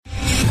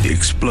The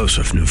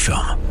explosive new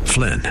film,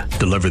 Flynn,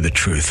 deliver the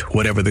truth,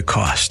 whatever the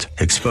cost,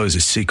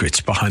 exposes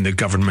secrets behind the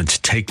government's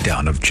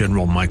takedown of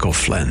General Michael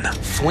Flynn.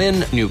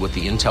 Flynn knew what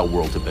the intel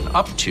world had been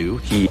up to.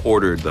 He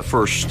ordered the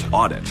first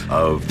audit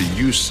of the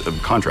use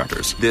of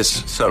contractors.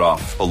 This set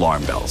off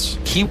alarm bells.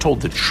 He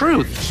told the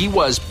truth. He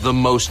was the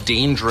most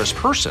dangerous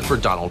person for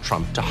Donald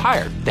Trump to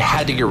hire. They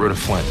had to get rid of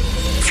Flynn.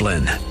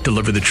 Flynn,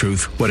 deliver the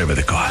truth, whatever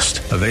the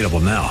cost. Available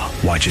now.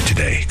 Watch it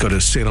today. Go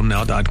to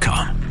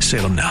salemnow.com.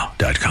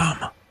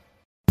 salemnow.com.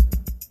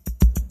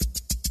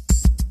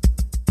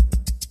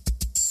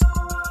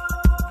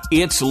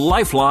 It's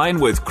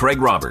Lifeline with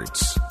Craig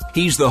Roberts.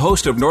 He's the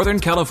host of Northern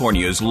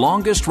California's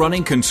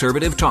longest-running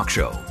conservative talk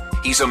show.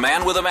 He's a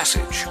man with a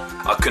message,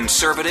 a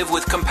conservative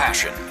with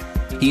compassion.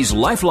 He's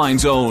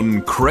Lifeline's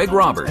own Craig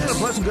Roberts. And a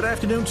pleasant good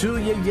afternoon to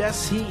you.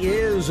 Yes, he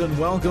is, and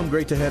welcome.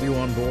 Great to have you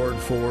on board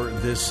for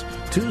this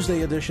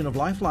Tuesday edition of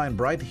Lifeline,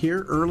 right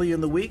here early in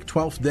the week,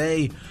 12th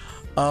day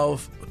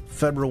of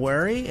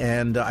February,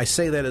 and I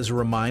say that as a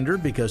reminder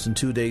because in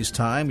 2 days'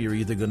 time you're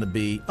either going to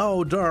be,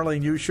 oh,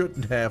 darling, you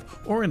shouldn't have,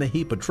 or in a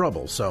heap of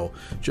trouble. So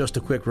just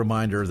a quick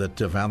reminder that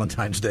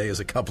Valentine's Day is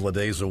a couple of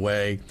days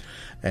away,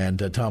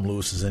 and Tom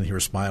Lewis is in here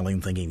smiling,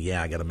 thinking,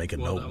 yeah, I got to make a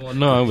note. Well,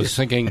 no, I was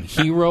thinking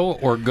hero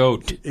or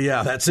goat.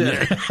 Yeah, that's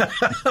it.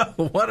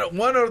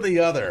 One or the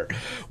other.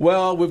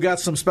 Well, we've got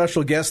some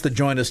special guests that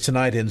join us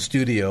tonight in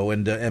studio,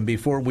 and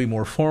before we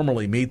more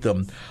formally meet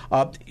them,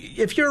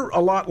 if you're a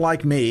lot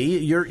like me,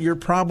 you're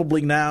probably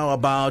now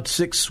about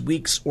 6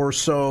 weeks or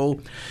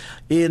so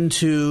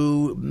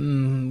into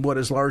what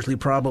is largely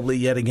probably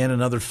yet again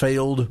another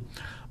failed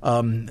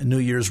New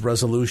Year's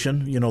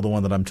resolution. You know the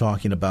one that I'm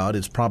talking about.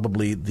 It's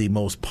probably the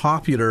most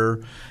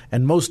popular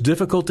and most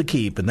difficult to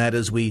keep, and that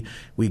is we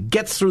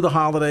get through the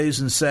holidays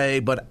and say,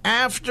 but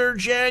after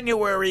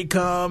January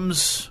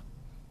comes,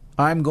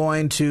 I'm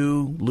going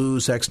to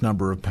lose X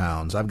number of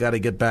pounds. I've got to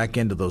get back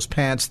into those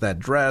pants, that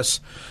dress,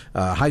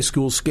 high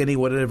school skinny,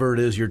 whatever it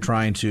is you're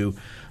trying to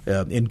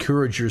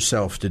encourage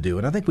yourself to do.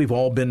 And I think we've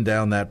all been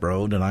down that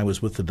road, and I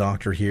was with the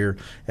doctor here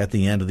at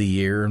the end of the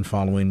year, and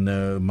following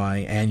my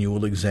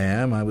annual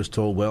exam, I was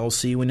told, well,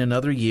 see you in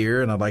another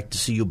year, and I'd like to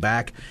see you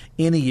back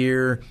in a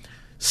year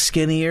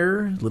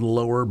skinnier, a little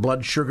lower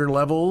blood sugar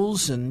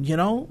levels, and, you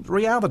know,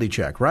 reality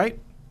check, right?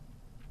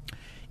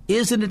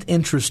 Isn't it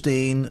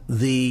interesting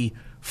the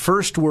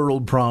first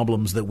world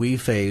problems that we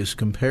face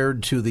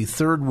compared to the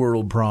third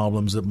world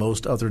problems that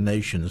most other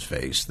nations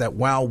face? That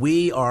while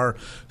we are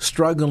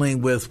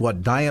struggling with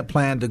what diet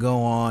plan to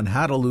go on,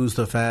 how to lose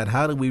the fat,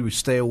 how do we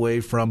stay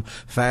away from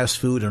fast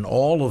food and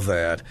all of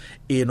that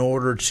in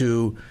order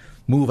to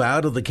move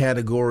out of the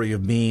category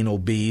of being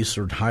obese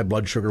or high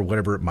blood sugar,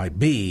 whatever it might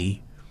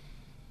be,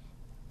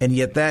 and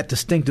yet that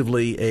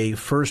distinctively a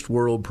first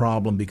world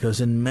problem,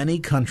 because in many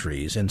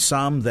countries, and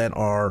some that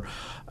are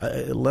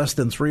less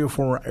than 3 or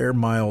 4 air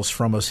miles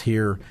from us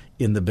here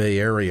in the Bay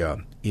Area,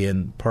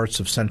 in parts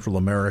of Central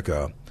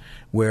America,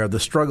 where the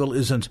struggle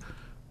isn't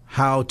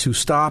how to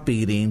stop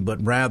eating,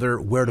 but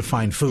rather where to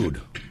find food.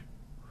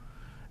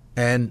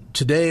 And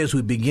today, as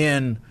we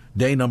begin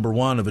day number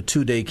 1 of a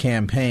 2-day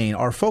campaign,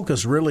 our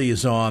focus really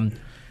is on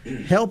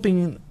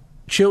helping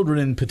children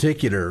in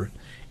particular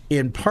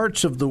in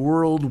parts of the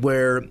world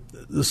where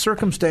the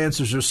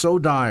circumstances are so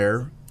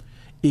dire,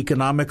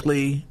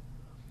 economically,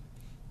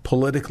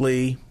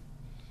 politically,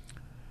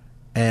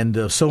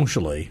 and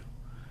socially,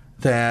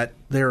 that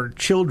there are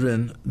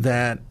children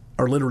that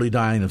are literally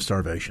dying of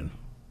starvation.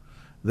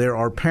 There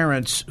are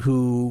parents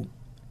who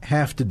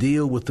have to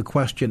deal with the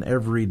question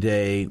every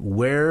day,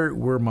 where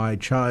will my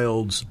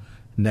child's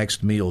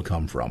next meal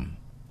come from?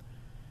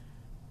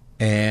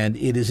 And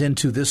it is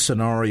into this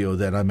scenario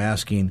that I'm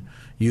asking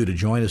you to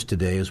join us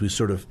today as we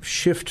sort of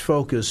shift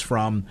focus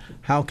from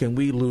how can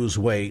we lose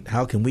weight,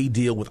 how can we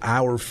deal with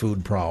our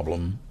food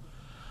problem,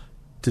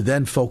 to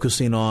then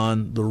focusing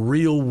on the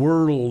real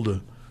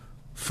world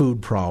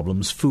food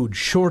problems, food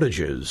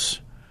shortages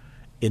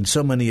in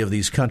so many of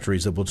these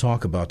countries that we'll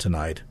talk about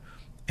tonight,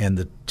 and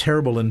the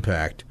terrible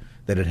impact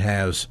that it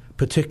has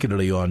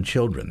particularly on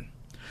children.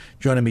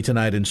 Joining me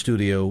tonight in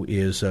studio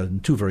is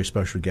 2 very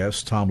special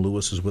guests. Tom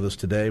Lewis is with us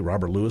today,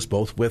 Robert Lewis,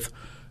 both with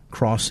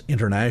Cross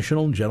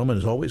International. Gentlemen,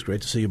 as always,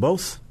 great to see you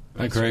both.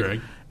 Thanks,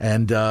 Greg.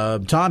 And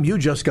Tom, you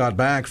just got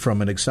back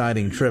from an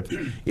exciting trip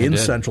in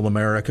Central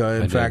America,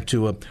 in fact,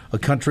 to a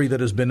country that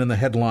has been in the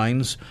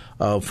headlines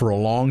for a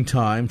long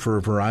time for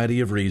a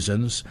variety of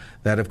reasons,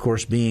 that, of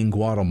course, being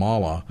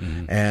Guatemala.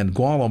 Mm-hmm. And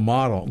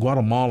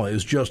Guatemala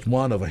is just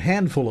one of a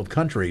handful of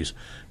countries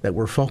that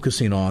we're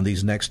focusing on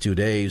these next 2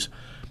 days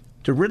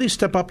to really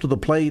step up to the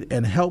plate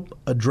and help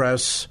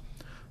address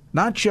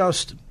not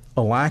just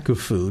a lack of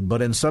food,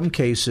 but in some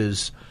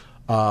cases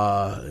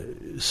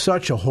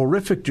such a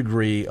horrific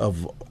degree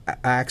of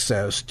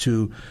access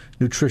to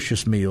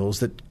nutritious meals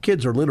that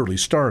kids are literally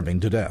starving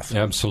to death.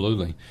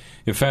 Absolutely.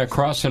 In fact,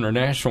 Cross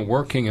International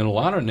working in a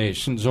lot of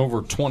nations,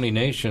 over 20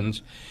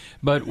 nations,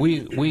 but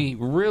we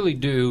really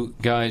do,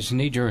 guys,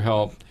 need your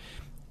help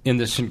in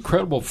this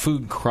incredible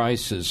food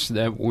crisis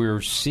that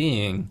we're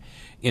seeing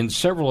in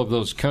several of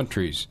those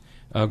countries.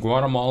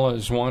 Guatemala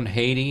is one.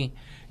 Haiti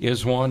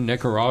is one.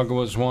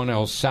 Nicaragua is one.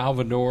 El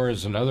Salvador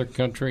is another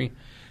country.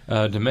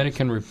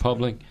 Dominican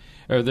Republic.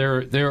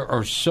 There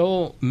are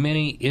so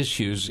many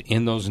issues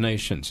in those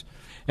nations.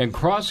 And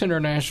Cross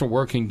International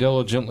working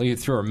diligently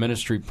through our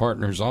ministry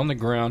partners on the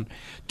ground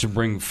to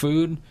bring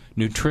food,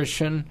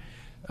 nutrition,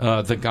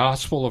 the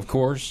gospel, of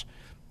course,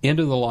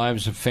 into the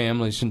lives of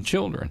families and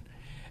children.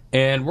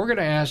 And we're going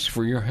to ask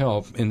for your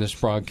help in this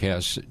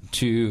broadcast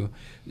to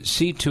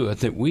see to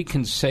it that we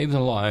can save the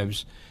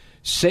lives.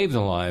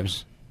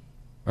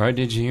 All right,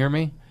 did you hear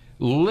me?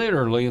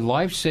 Literally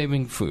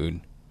life-saving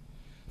food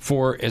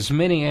for as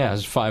many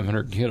as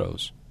 500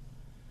 kiddos.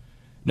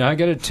 Now, I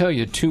got to tell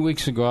you, 2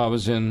 weeks ago I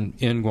was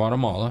in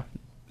Guatemala,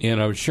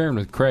 and I was sharing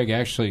with Craig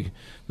actually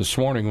this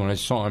morning when I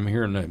saw him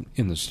here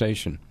in the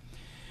station.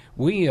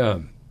 We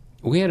had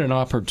an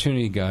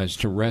opportunity, guys,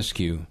 to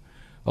rescue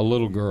a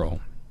little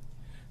girl.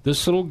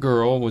 This little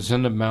girl was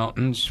in the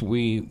mountains.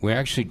 We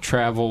actually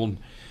traveled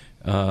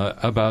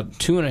about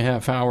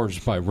 2.5 hours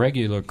by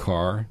regular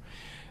car,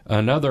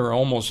 another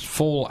almost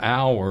full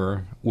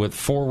hour with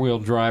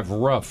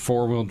rough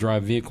four-wheel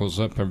drive vehicles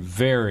up a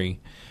very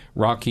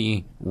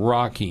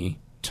rocky,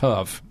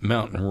 tough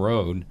mountain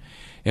road.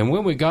 And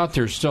when we got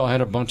there, still had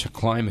a bunch of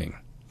climbing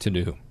to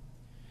do.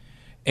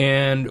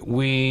 And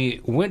we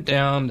went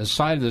down the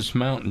side of this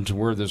mountain to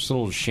where this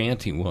little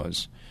shanty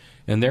was.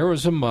 And there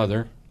was a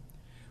mother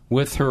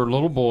with her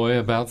little boy,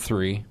 about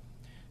 3,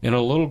 and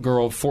a little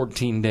girl,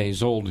 14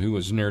 days old, who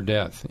was near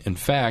death. In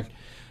fact,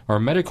 our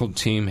medical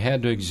team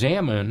had to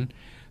examine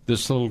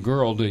this little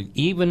girl to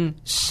even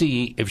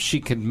see if she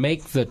could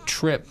make the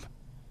trip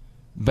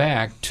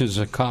back to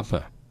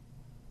Zacapa.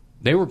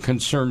 They were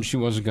concerned she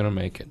wasn't going to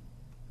make it.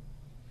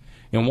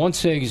 And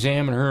once they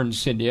examined her and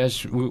said,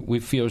 yes, we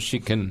feel she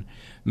can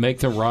make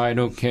the ride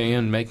okay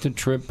and make the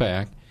trip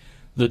back,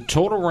 the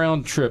total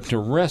round trip to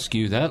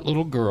rescue that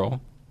little girl,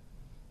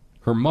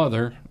 her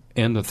mother,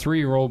 and the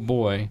 3-year-old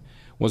boy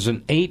was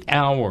an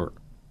 8-hour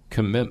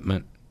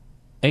commitment.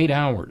 8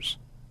 hours.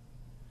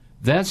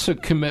 That's a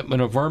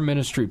commitment of our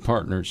ministry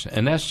partners,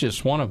 and that's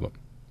just one of them.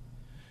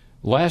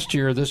 Last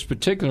year, this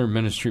particular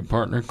ministry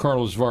partner,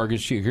 Carlos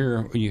Vargas, you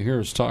hear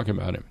us talk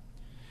about him,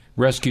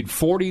 rescued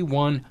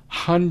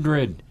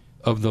 4,100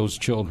 of those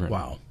children.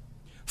 Wow.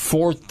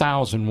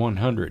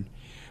 4,100.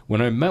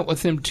 When I met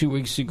with him 2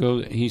 weeks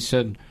ago, he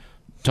said,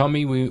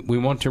 Tommy, we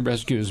want to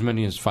rescue as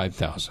many as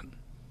 5,000.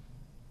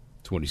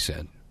 That's what he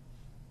said.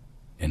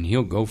 And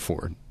he'll go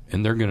for it,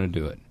 and they're going to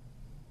do it.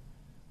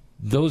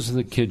 Those are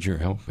the kids you're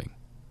helping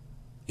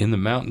in the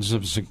mountains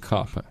of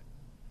Zacapa,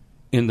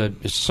 in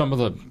some of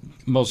the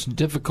most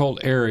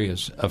difficult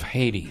areas of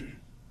Haiti,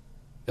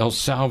 El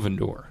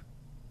Salvador,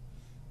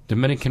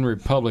 Dominican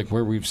Republic,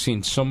 where we've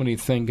seen so many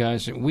things,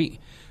 guys.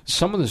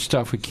 Some of the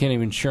stuff we can't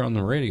even share on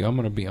the radio, I'm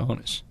going to be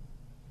honest.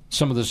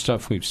 Some of the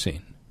stuff we've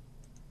seen.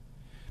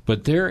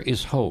 But there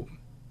is hope.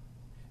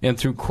 And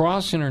through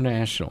Cross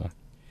International,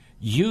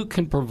 you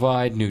can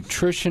provide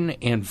nutrition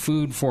and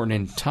food for an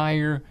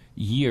entire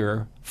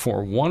year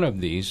for one of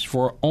these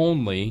for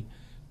only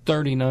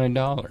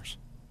 $39.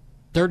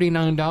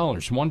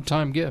 $39,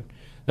 one-time gift.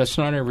 That's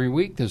not every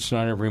week. That's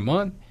not every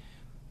month.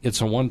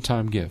 It's a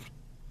one-time gift.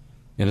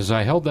 And as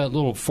I held that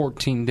little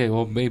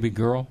 14-day-old baby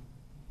girl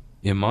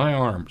in my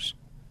arms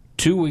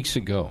 2 weeks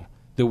ago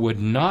that would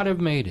not have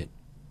made it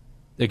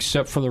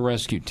except for the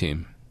rescue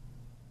team,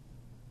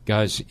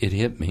 guys, it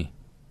hit me.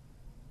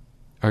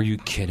 Are you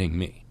kidding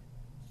me?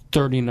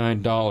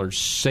 $39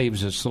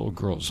 saves this little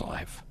girl's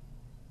life.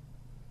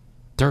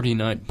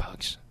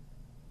 $39.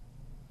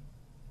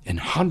 And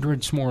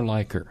hundreds more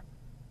like her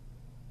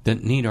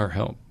that need our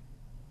help.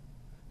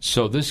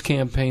 So this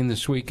campaign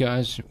this week,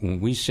 guys, when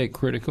we say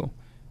critical,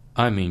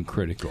 I mean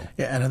critical.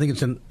 Yeah, and I think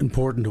it's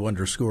important to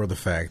underscore the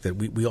fact that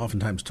we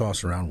oftentimes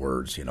toss around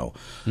words,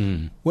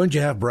 When did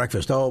you have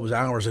breakfast? Oh, it was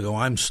hours ago.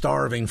 I'm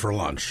starving for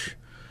lunch.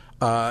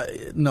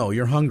 No,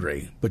 you're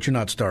hungry, but you're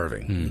not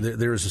starving.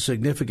 There is a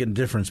significant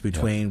difference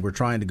between we're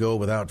trying to go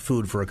without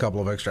food for a couple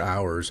of extra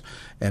hours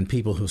and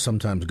people who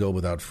sometimes go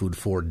without food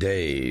for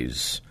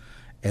days.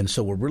 And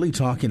so we're really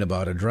talking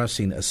about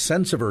addressing a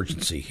sense of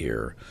urgency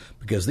here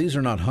because these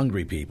are not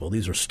hungry people.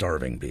 These are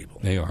starving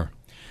people. They are.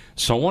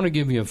 So I want to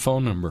give you a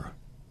phone number.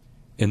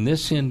 And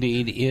this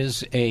indeed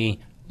is a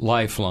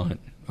lifeline,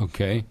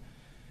 okay?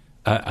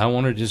 I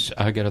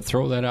got to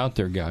throw that out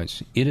there,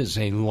 guys. It is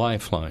a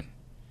lifeline.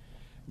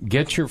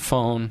 Get your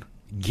phone.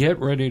 Get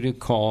ready to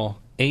call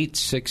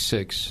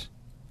 866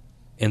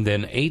 and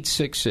then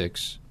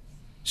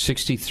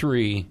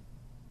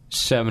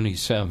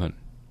 866-6377.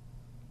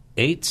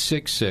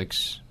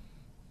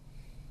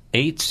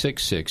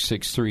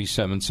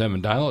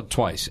 866-6377. Dial it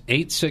twice.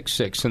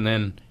 866 and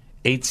then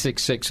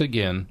 866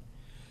 again.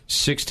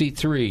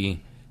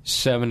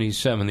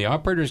 6377. The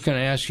operator is going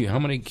to ask you how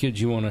many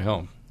kids you want to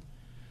help.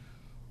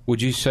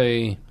 Would you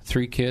say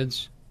 3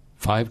 kids,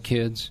 5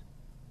 kids,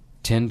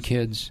 10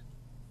 kids,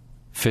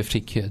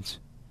 50 kids?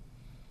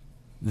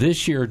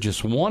 This year,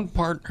 just one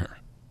partner,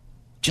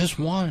 just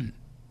one,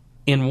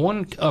 in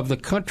one of the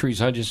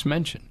countries I just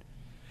mentioned,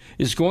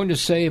 is going to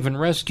save and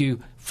rescue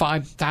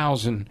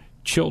 5,000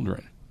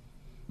 children.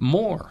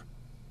 More.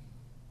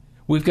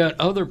 We've got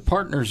other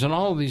partners in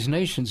all of these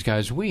nations,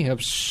 guys. We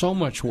have so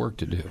much work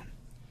to do,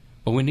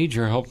 but we need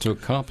your help to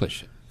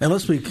accomplish it. And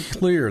let's be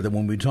clear that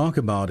when we talk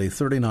about a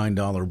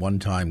 $39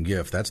 one-time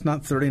gift, that's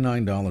not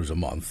 $39 a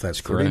month.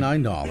 That's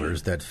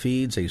 $39 that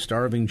feeds a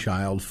starving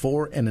child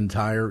for an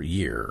entire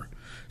year.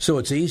 So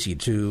it's easy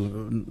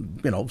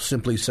to,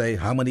 simply say,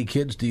 how many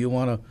kids do you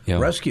want to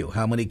rescue?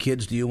 How many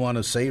kids do you want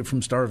to save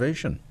from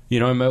starvation?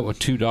 I met with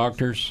 2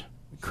 doctors,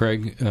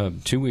 Craig,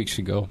 2 weeks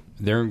ago.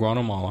 They're in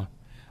Guatemala.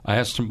 I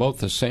asked them both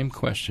the same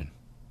question.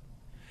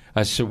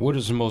 I said, what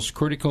is the most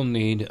critical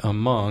need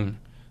among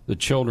the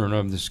children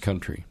of this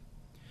country?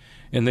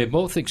 And they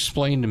both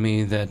explained to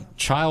me that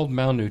child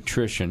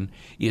malnutrition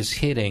is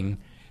hitting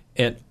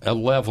at a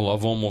level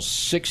of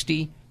almost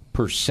 60%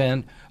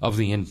 of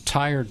the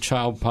entire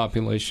child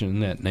population in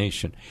that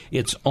nation.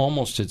 It's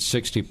almost at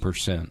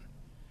 60%.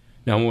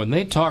 Now, when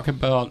they talk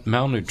about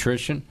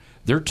malnutrition,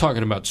 they're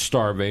talking about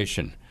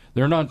starvation.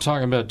 They're not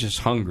talking about just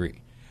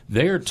hungry.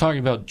 They are talking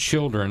about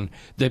children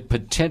that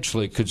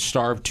potentially could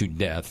starve to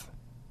death.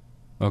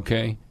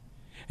 Okay?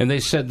 And they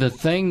said the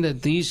thing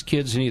that these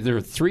kids need, there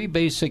are 3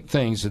 basic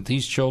things that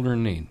these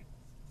children need.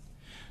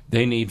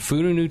 They need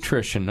food and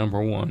nutrition,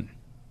 number 1.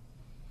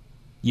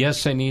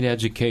 Yes, they need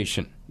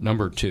education,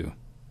 number 2.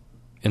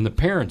 And the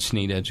parents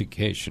need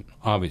education,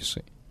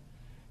 obviously.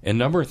 And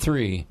number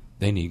 3,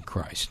 they need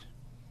Christ.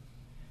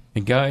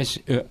 And guys,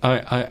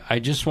 I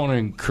just want to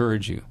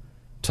encourage you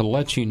to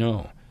let you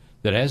know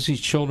that as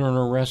these children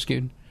are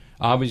rescued,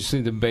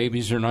 obviously the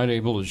babies are not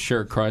able to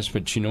share Christ,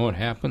 but you know what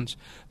happens?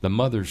 The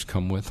mothers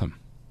come with them.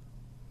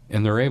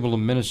 And they're able to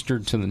minister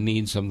to the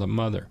needs of the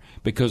mother,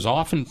 because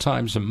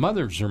oftentimes the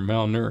mothers are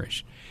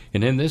malnourished.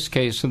 And in this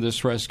case of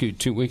this rescue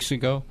 2 weeks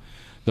ago,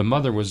 the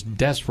mother was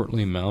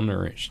desperately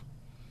malnourished.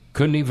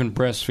 Couldn't even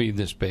breastfeed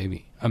this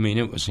baby. I mean,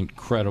 it was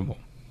incredible.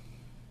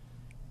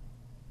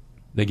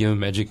 They give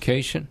them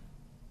education,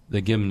 they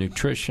give them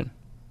nutrition,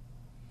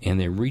 and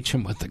they reach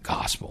them with the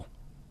gospel,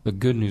 the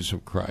good news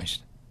of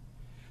Christ.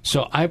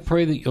 So I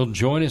pray that you'll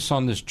join us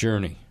on this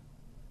journey,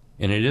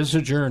 and it is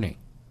a journey,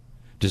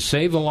 to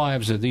save the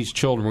lives of these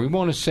children. We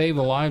want to save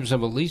the lives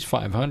of at least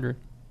 500.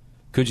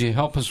 Could you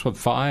help us with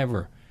 5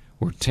 or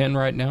 10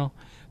 right now?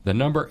 The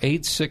number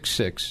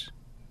 866,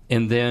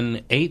 and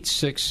then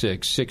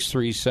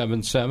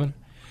 866-6377.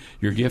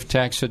 Your gift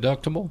tax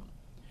deductible.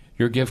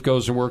 Your gift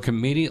goes to work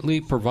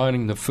immediately,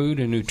 providing the food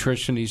and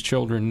nutrition these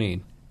children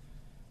need.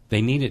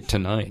 They need it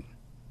tonight,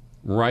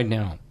 right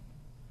now.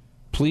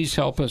 Please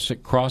help us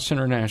at Cross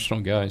International,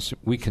 guys.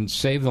 We can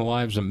save the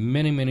lives of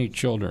many, many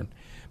children,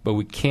 but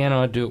we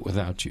cannot do it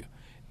without you.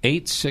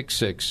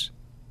 866,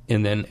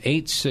 and then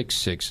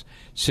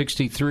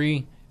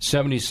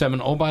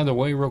 866-6377. Oh, by the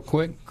way, real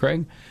quick,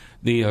 Craig,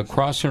 the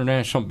Cross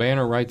International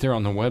banner right there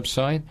on the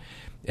website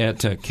at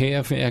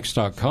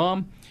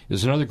KFAX.com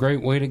is another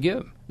great way to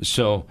give.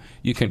 So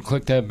you can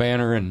click that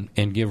banner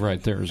and give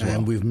right there as well.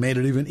 And we've made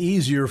it even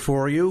easier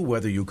for you,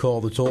 whether you call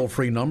the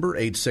toll-free number,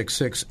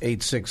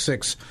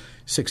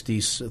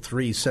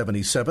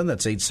 866-866-6377.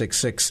 That's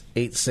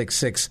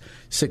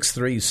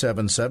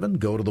 866-866-6377.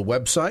 Go to the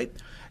website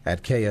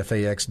at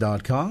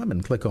KFAX.com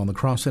and click on the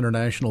Cross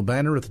International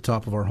banner at the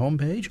top of our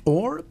homepage,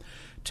 or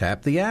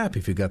tap the app.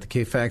 If you've got the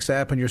KFAX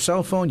app on your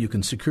cell phone, you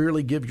can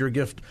securely give your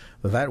gift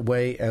that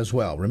way as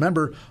well.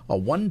 Remember, a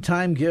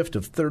one-time gift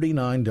of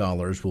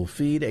 $39 will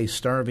feed a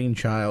starving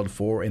child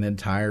for an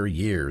entire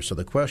year. So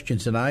the question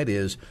tonight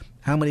is,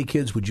 how many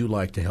kids would you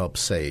like to help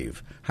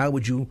save? How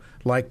would you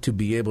like to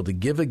be able to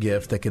give a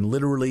gift that can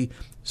literally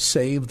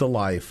save the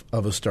life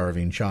of a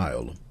starving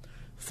child?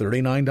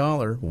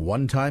 $39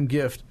 one-time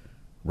gift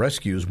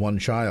rescues one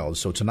child.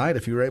 So tonight,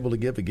 if you're able to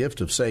give a gift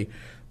of, say,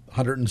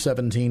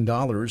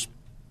 $117,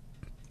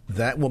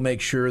 that will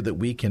make sure that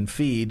we can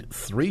feed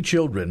 3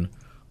 children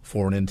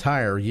for an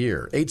entire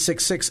year.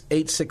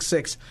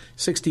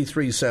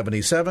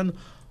 866-866-6377.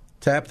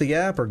 Tap the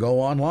app or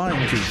go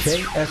online to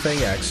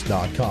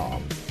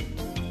KFAX.com.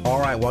 All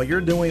right, while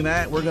you're doing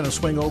that, we're going to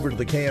swing over to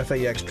the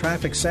KFAX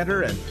Traffic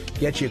Center and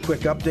get you a quick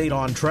update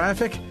on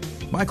traffic.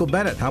 Michael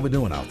Bennett, how we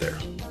doing out there?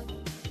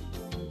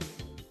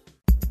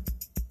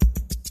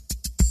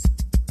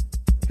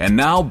 And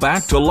now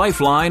back to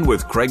Lifeline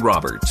with Craig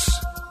Roberts.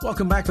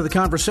 Welcome back to the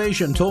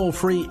conversation. Toll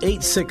free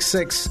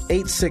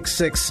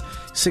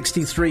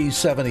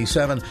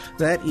 866-866-6377.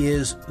 That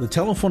is the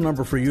telephone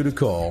number for you to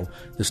call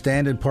to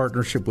stand in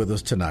partnership with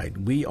us tonight.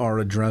 We are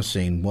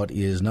addressing what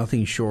is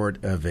nothing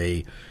short of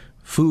a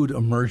food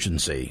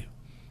emergency.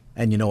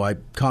 And, you know, I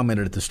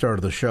commented at the start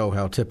of the show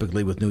how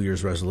typically with New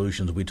Year's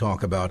resolutions we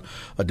talk about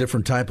a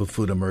different type of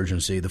food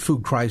emergency, the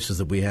food crisis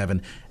that we have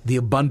and the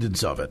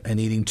abundance of it, and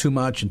eating too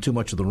much and too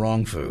much of the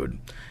wrong food.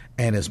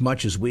 And as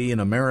much as we in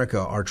America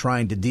are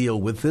trying to deal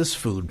with this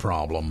food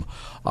problem,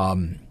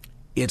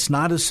 it's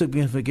not as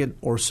significant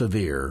or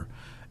severe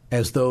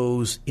as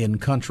those in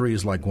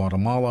countries like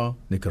Guatemala,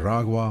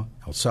 Nicaragua,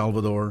 El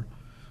Salvador,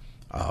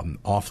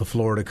 off the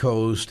Florida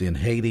coast, in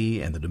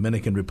Haiti and the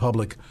Dominican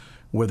Republic,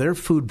 where their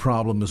food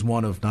problem is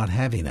one of not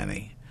having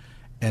any.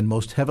 and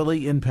most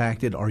heavily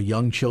impacted are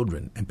young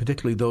children, and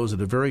particularly those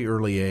at a very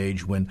early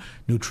age when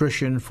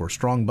nutrition for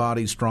strong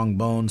bodies, strong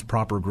bones,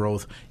 proper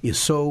growth is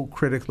so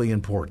critically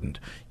important.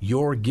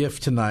 Your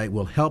gift tonight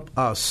will help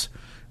us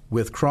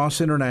with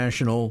Cross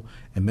International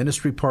and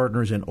ministry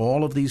partners in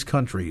all of these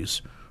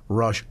countries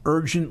rush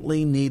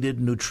urgently needed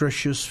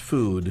nutritious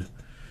food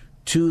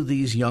to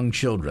these young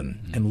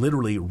children and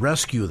literally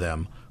rescue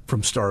them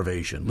from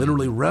starvation,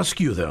 literally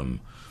rescue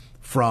them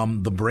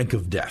from the brink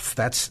of death.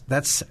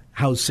 That's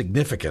how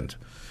significant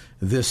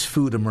this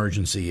food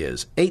emergency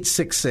is.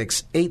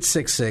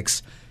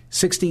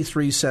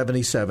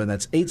 866-866-6377.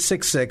 That's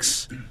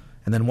 866,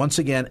 and then once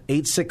again,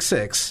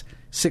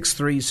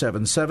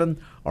 866-6377.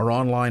 Or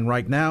online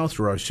right now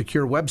through our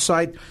secure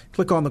website.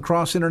 Click on the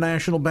Cross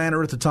International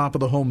banner at the top of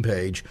the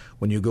homepage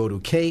when you go to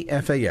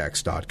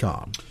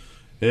KFAX.com.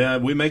 Yeah,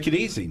 we make it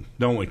easy,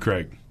 don't we,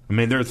 Craig? I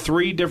mean, there are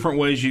 3 different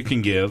ways you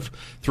can give,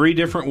 3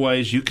 different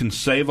ways you can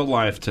save a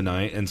life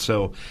tonight, and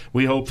so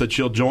we hope that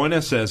you'll join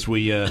us as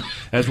we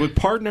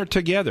partner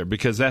together,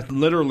 because that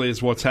literally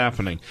is what's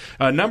happening.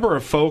 A number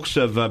of folks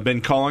have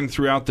been calling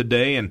throughout the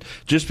day, and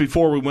just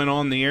before we went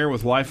on the air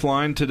with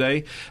Lifeline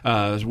today,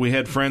 we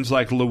had friends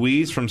like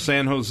Louise from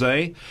San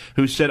Jose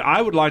who said,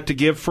 I would like to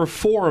give for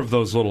 4 of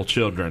those little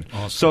children.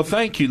 Awesome. So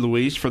thank you,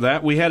 Louise, for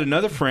that. We had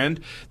another friend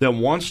that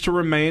wants to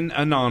remain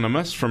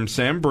anonymous from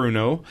San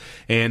Bruno,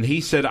 and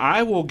he said,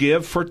 I will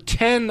give for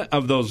 10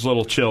 of those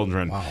little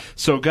children. Wow.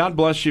 So God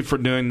bless you for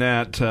doing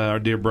that, our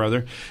dear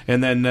brother.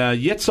 And then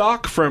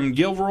Yitzhak from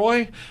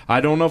Gilroy.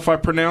 I don't know if I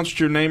pronounced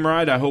your name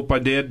right. I hope I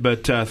did.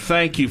 But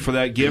thank you for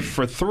that gift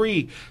for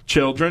 3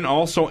 children.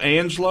 Also,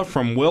 Angela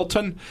from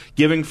Wilton,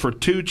 giving for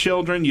 2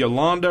 children.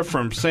 Yolanda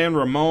from San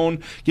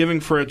Ramon, giving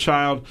for a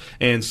child.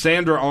 And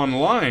Sandra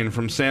Online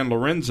from San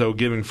Lorenzo,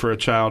 giving for a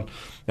child.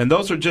 And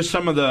those are just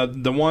some of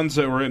the ones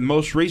that were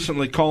most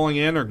recently calling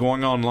in or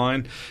going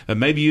online.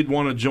 Maybe you'd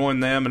want to join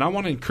them. And I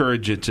want to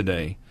encourage you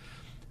today.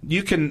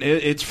 You can.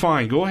 It's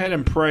fine. Go ahead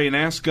and pray and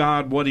ask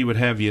God what He would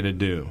have you to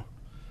do.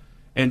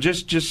 And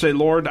just say,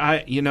 Lord,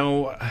 I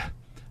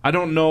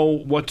don't know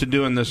what to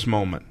do in this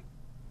moment.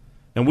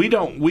 And we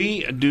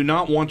do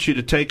not want you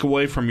to take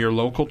away from your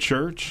local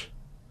church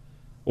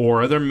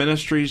or other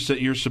ministries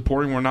that you're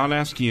supporting. We're not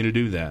asking you to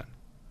do that.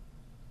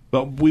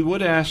 But we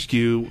would ask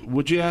you,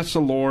 would you ask the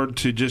Lord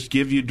to just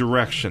give you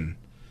direction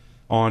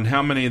on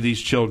how many of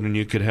these children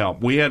you could help?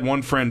 We had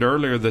one friend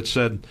earlier that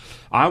said,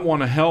 I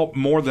want to help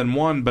more than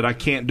one, but I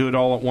can't do it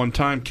all at one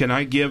time. Can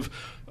I give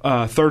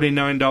a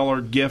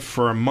 $39 gift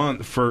for a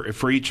month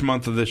for each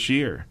month of this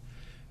year?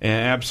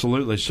 And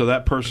absolutely. So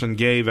that person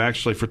gave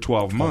actually for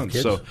 12 months.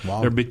 Kids. So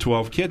wow. There'd be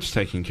 12 kids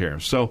taken care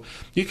of. So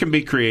you can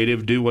be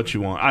creative, do what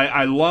you want.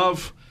 I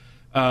love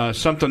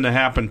something that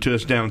happened to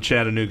us down in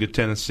Chattanooga,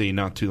 Tennessee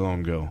not too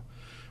long ago.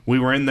 We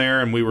were in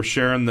there and we were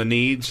sharing the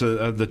needs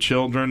of the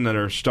children that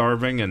are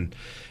starving, and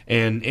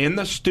in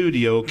the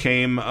studio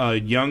came a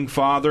young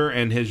father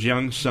and his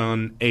young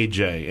son,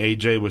 AJ.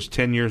 AJ was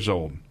 10 years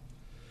old.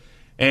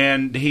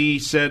 And he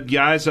said,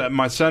 guys,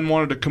 my son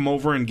wanted to come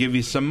over and give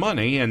you some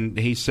money. And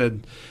he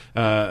said,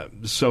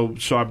 so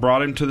I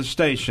brought him to the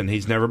station.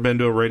 He's never been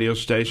to a radio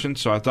station,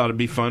 so I thought it'd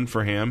be fun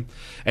for him.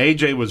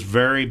 AJ was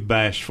very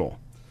bashful.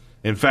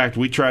 In fact,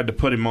 we tried to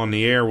put him on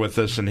the air with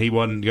us, and he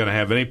wasn't going to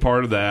have any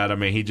part of that. I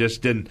mean, he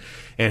just didn't.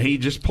 And he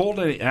just pulled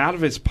it out of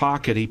his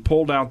pocket. He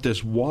pulled out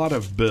this wad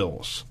of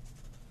bills,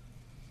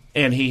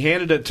 and he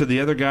handed it to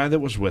the other guy that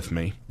was with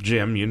me,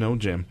 Jim. You know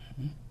Jim.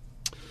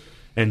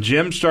 And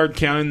Jim started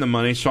counting the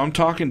money. So I'm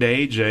talking to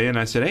AJ, and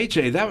I said,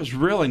 AJ, that was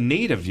really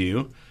neat of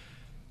you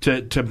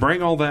to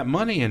bring all that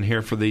money in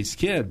here for these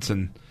kids.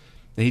 And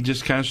he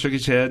just kind of shook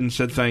his head and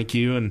said thank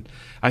you. And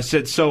I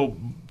said, so,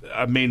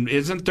 I mean,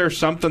 isn't there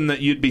something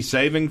that you'd be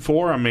saving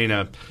for? I mean,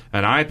 an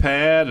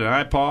iPad,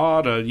 an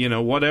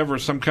iPod, whatever,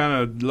 some kind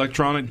of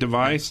electronic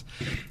device.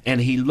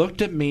 And he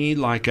looked at me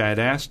like I'd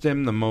asked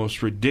him the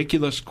most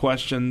ridiculous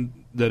question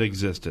that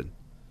existed.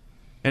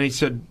 And he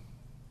said,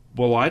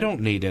 well, I don't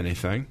need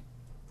anything.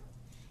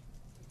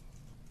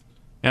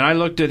 And I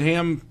looked at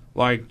him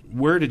like,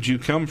 where did you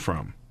come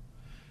from?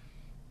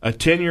 A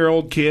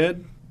 10-year-old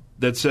kid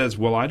that says,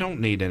 well, I don't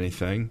need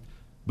anything,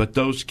 but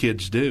those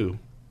kids do.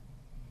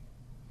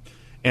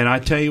 And I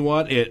tell you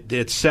what,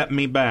 it set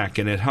me back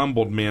and it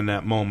humbled me in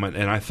that moment.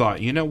 And I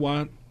thought, you know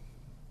what?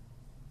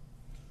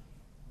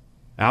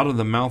 Out of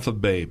the mouth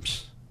of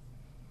babes,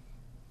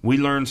 we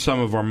learn some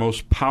of our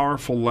most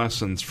powerful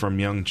lessons from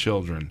young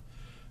children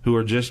who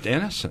are just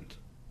innocent.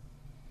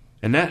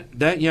 And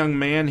that young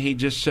man, he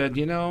just said,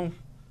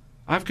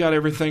 I've got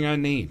everything I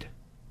need.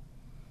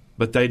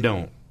 But they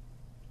don't.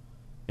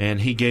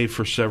 And he gave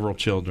for several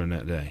children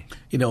that day.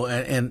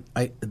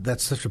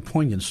 That's such a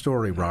poignant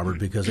story, Robert,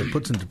 because it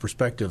puts into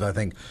perspective, I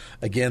think,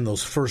 again,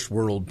 those first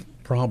world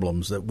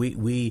problems that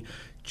we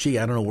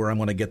I don't know where I'm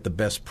going to get the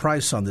best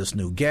price on this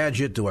new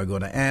gadget. Do I go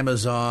to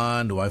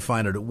Amazon? Do I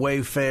find it at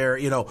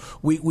Wayfair?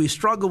 We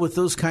struggle with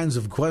those kinds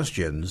of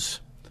questions.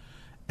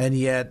 And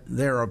yet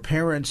there are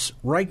parents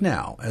right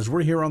now, as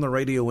we're here on the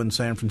radio in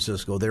San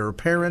Francisco, there are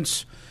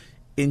parents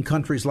in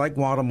countries like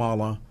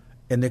Guatemala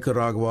in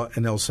Nicaragua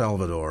and El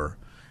Salvador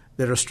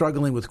that are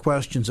struggling with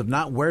questions of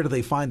not where do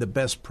they find the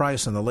best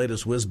price on the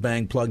latest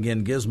whiz-bang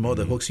plug-in gizmo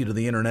that hooks you to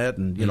the internet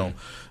and,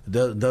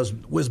 does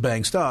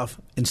whiz-bang stuff.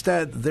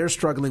 Instead, they're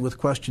struggling with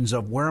questions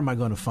of where am I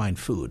going to find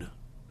food?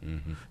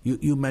 Mm-hmm.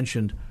 You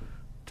mentioned,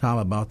 Tom,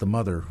 about the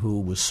mother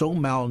who was so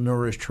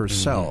malnourished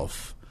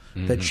herself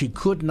that she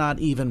could not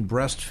even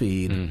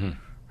breastfeed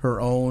her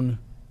own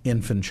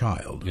infant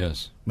child.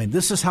 Yes. I mean,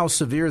 this is how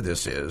severe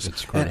this is.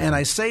 It's and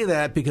I say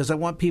that because I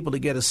want people to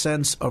get a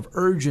sense of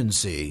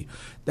urgency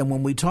that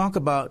when we talk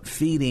about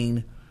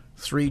feeding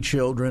 3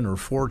 children or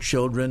 4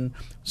 children,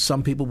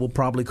 some people will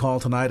probably call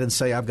tonight and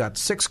say, I've got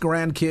 6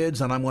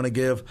 grandkids and I'm going to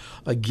give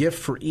a gift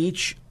for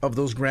each of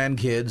those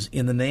grandkids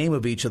in the name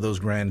of each of those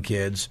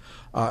grandkids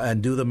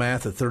and do the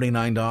math at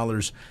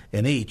 $39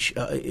 in each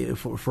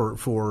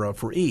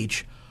for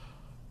each.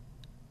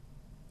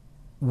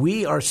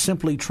 We are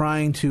simply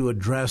trying to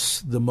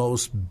address the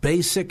most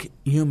basic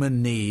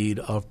human need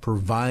of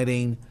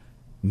providing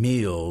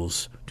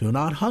meals to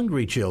not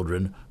hungry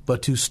children,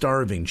 but to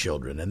starving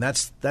children. And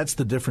that's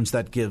the difference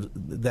that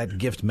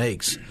gift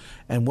makes.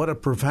 And what a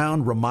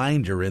profound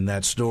reminder in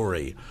that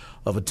story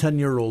of a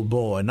 10-year-old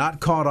boy,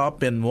 not caught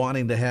up in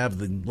wanting to have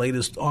the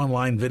latest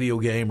online video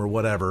game or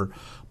whatever,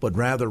 but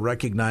rather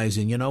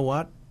recognizing, you know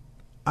what?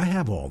 I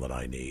have all that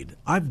I need.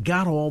 I've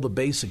got all the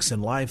basics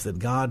in life that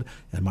God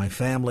and my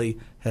family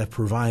have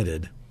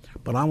provided,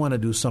 but I want to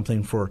do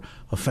something for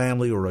a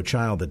family or a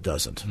child that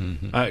doesn't.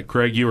 Mm-hmm.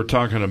 Craig, you were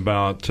talking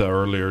about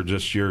earlier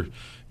just your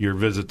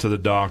visit to the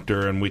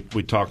doctor, and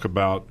we talk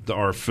about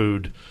our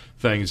food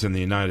things in the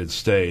United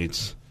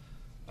States.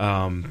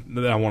 I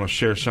want to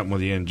share something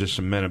with you in just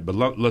a minute, but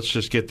let's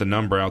just get the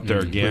number out there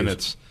again.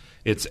 Please.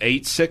 It's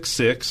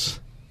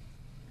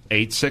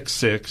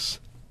 866-866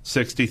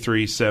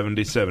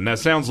 6377. That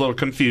sounds a little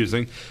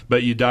confusing,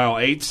 but you dial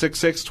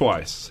 866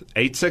 twice.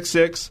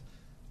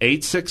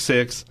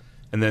 866-866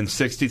 and then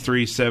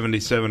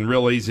 6377.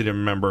 Real easy to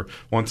remember.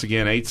 Once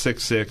again,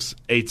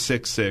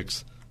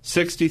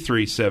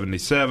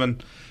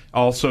 866-866-6377.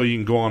 Also, you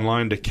can go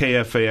online to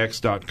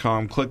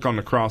kfax.com, click on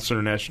the Cross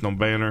International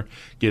banner,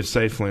 give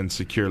safely and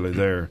securely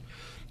there.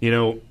 You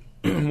know,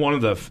 one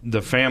of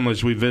the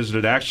families we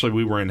visited, actually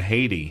we were in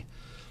Haiti,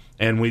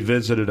 and we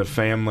visited a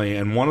family,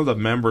 and one of the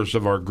members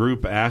of our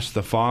group asked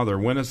the father,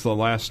 when is the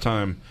last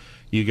time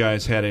you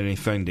guys had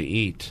anything to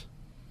eat?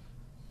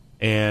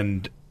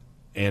 And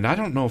I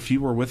don't know if you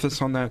were with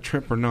us on that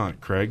trip or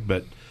not, Craig,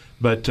 but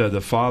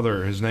the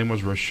father, his name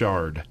was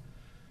Richard,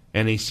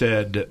 and he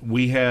said,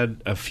 we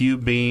had a few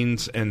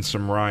beans and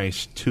some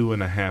rice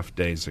 2.5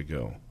 days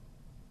ago.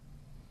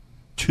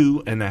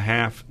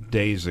 2.5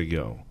 days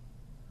ago.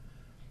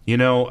 You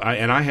know,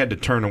 I had to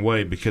turn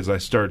away because I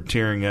started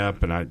tearing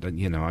up, and I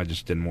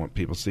just didn't want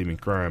people to see me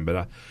crying.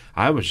 But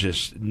I was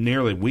just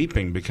nearly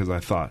weeping because I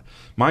thought,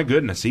 my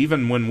goodness,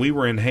 even when we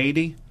were in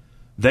Haiti,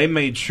 they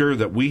made sure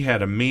that we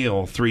had a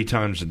meal 3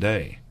 times a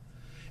day.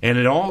 And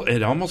it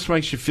almost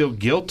makes you feel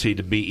guilty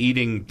to be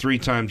eating 3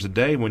 times a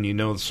day when you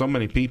know so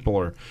many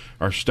people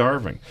are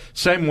starving.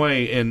 Same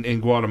way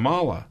in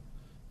Guatemala,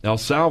 El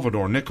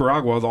Salvador,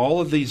 Nicaragua, all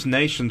of these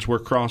nations where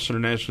Cross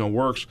International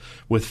works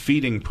with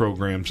feeding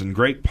programs and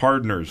great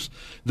partners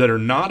that are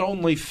not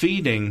only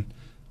feeding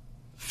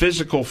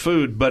physical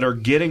food, but are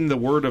getting the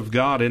Word of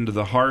God into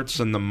the hearts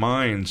and the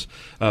minds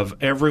of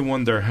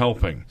everyone they're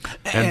helping.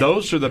 And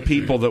those are the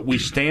people that we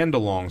stand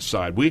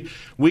alongside. We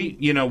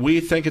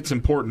think it's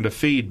important to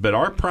feed, but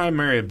our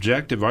primary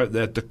objective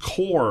at the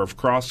core of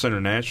Cross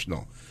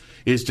International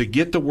is to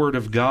get the Word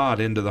of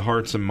God into the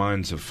hearts and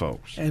minds of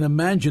folks. And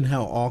imagine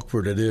how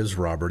awkward it is,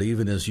 Robert,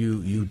 even as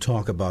you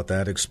talk about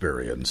that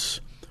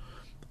experience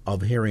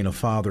of hearing a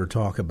father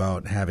talk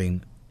about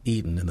having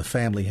eaten and the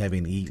family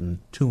having eaten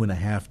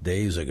 2.5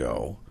 days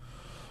ago,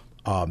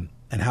 and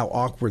how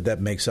awkward that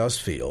makes us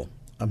feel.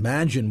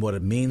 Imagine what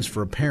it means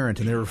for a parent,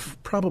 and there are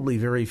probably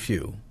very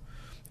few,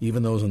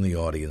 even those in the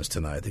audience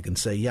tonight, that can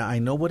say, yeah, I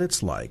know what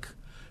it's like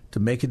to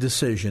make a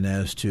decision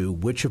as to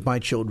which of my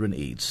children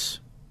eats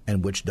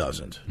and which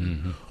doesn't,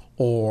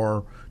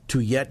 or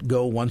to yet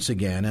go once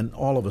again, and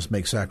all of us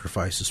make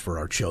sacrifices for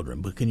our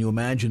children, but can you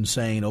imagine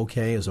saying,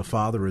 okay, as a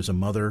father, as a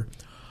mother,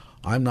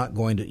 I'm not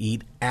going to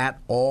eat at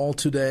all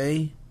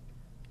today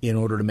in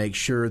order to make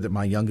sure that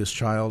my youngest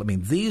child,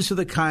 these are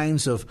the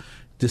kinds of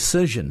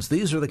decisions,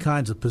 these are the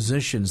kinds of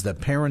positions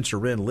that parents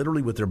are in,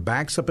 literally with their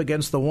backs up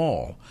against the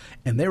wall,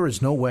 and there is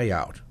no way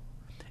out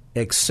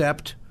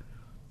except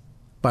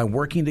by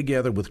working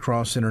together with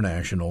Cross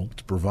International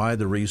to provide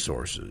the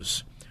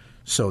resources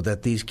so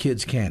that these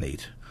kids can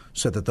eat,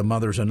 so that the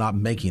mothers are not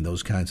making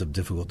those kinds of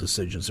difficult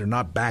decisions. They're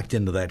not backed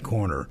into that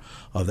corner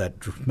of that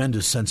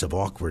tremendous sense of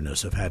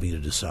awkwardness of having to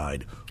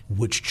decide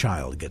which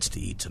child gets to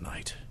eat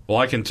tonight. Well,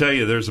 I can tell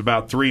you there's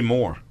about 3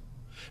 more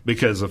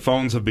because the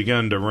phones have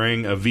begun to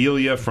ring.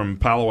 Avilia from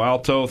Palo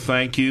Alto,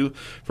 thank you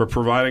for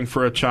providing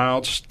for a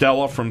child.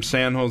 Stella from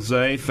San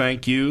Jose,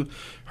 thank you.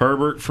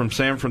 Herbert from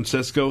San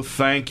Francisco,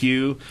 thank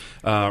you.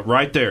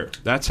 Right there.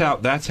 That's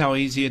how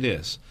easy it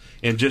is.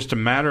 in just a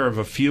matter of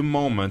a few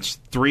moments,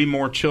 3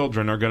 more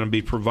children are going to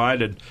be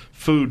provided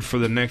food for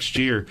the next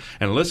year.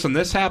 And listen,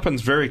 this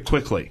happens very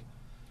quickly.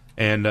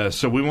 And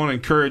so we want to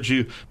encourage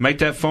you, make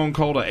that phone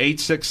call to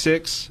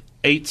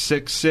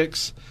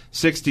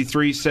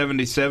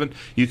 866-866-6377.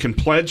 You can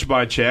pledge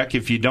by check.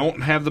 If you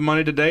don't have the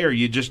money today or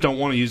you just don't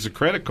want to use a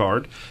credit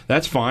card,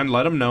 that's fine.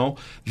 Let them know.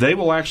 They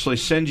will actually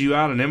send you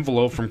out an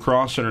envelope from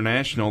Cross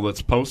International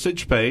that's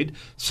postage paid,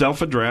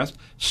 self-addressed.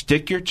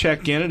 Stick your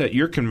check in it at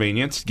your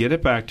convenience. Get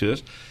it back to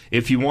us.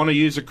 If you want to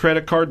use a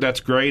credit card, that's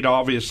great.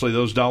 Obviously,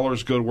 those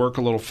dollars go to work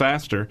a little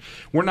faster.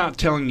 We're not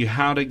telling you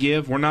how to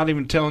give. We're not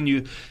even telling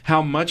you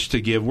how much to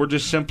give. We're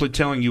just simply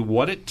telling you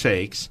what it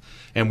takes,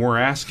 and we're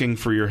asking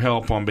for your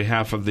help on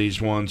behalf of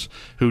these ones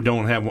who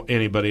don't have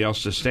anybody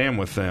else to stand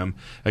with them.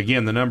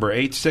 Again, the number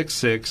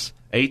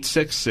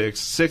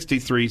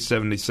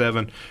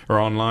 866-866-6377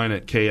 or online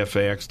at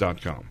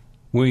kfax.com.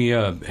 We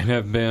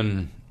have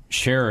been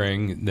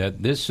sharing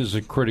that this is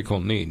a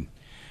critical need.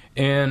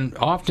 And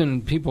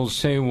often people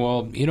say,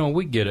 well,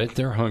 we get it.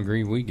 They're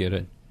hungry. We get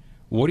it.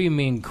 What do you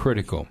mean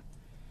critical?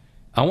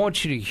 I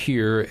want you to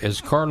hear, as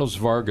Carlos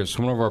Vargas,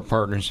 one of our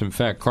partners, in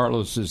fact,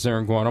 Carlos is there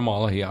in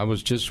Guatemala. I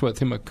was just with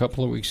him a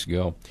couple of weeks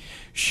ago,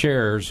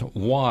 shares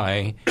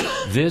why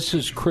this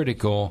is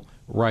critical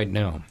right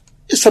now.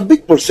 It's a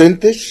big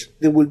percentage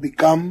that will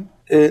become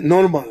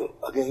normal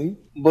again,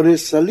 but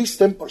it's at least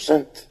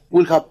 10%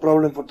 will have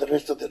problems for the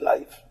rest of their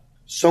life.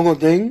 Some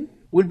of them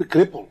will be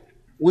crippled.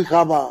 We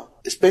have a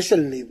special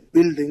need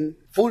building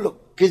full of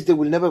kids that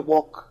will never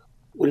walk,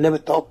 will never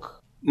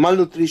talk.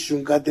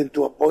 Malnutrition got them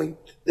to a point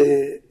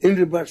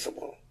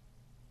irreversible.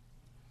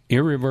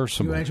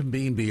 Irreversible. Can you imagine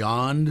being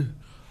beyond?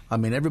 I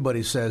mean,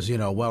 everybody says,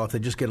 well, if they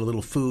just get a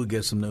little food,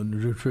 get some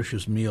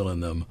nutritious meal in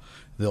them,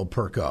 they'll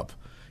perk up.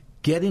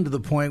 Getting to the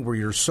point where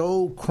you're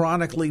so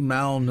chronically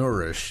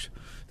malnourished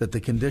that the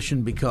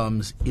condition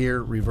becomes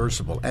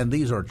irreversible. And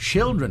these are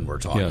children we're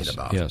talking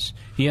about. Yes,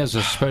 he has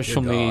a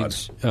special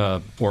needs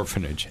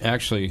orphanage.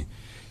 Actually,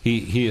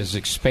 he has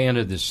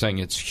expanded this thing.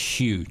 It's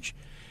huge.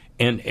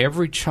 And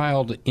every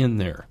child in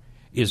there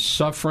is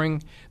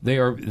suffering. They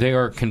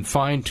are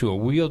confined to a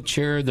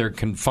wheelchair. They're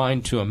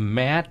confined to a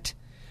mat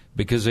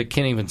because they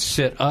can't even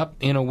sit up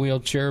in a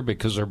wheelchair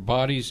because their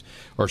bodies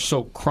are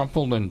so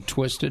crumpled and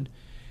twisted.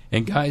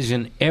 And guys,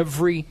 in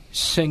every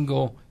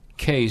single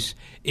case,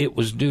 it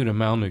was due to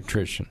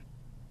malnutrition.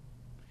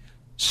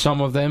 Some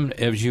of them,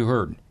 as you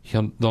heard,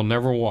 they'll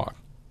never walk.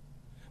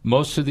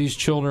 Most of these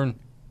children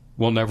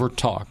will never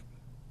talk.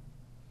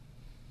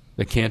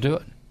 They can't do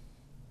it.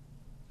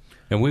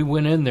 And we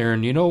went in there,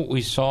 and you know what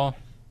we saw?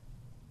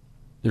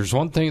 There's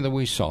one thing that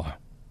we saw.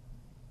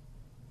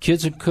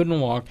 Kids that couldn't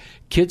walk,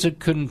 kids that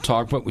couldn't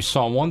talk, but we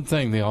saw one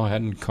thing they all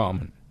had in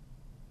common.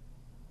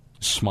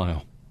 A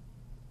smile.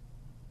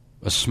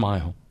 A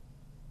smile.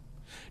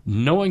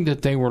 Knowing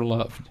that they were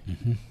loved.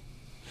 Mm-hmm.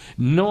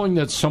 Knowing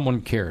that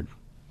someone cared.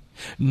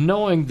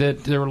 Knowing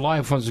that their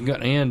life wasn't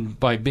going to end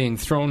by being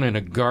thrown in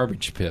a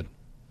garbage pit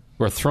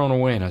or thrown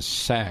away in a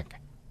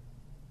sack,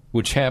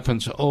 which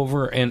happens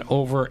over and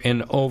over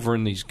and over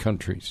in these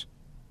countries.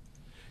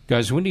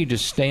 Guys, we need to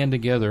stand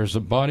together as a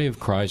body of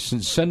Christ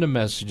and send a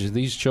message to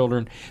these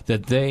children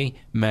that they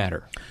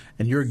matter.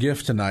 And your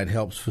gift tonight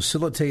helps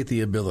facilitate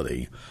the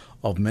ability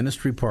of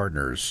ministry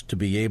partners to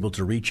be able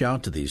to reach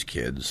out to these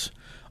kids,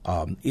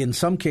 in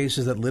some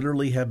cases that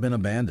literally have been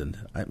abandoned.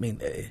 I mean,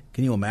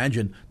 can you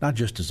imagine, not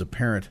just as a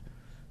parent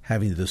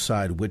having to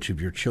decide which of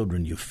your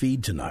children you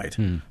feed tonight,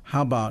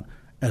 how about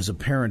as a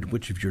parent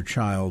which of your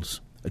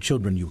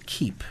children you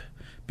keep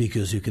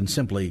because you can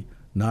simply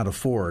not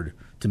afford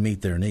to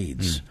meet their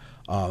needs.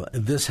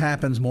 This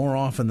happens more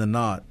often than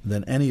not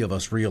than any of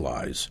us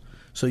realize.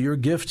 So your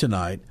gift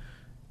tonight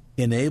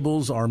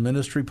enables our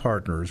ministry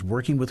partners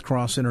working with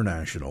Cross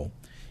International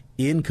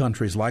in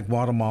countries like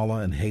Guatemala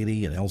and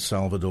Haiti and El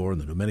Salvador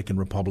and the Dominican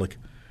Republic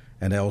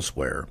and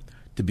elsewhere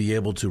to be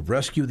able to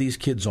rescue these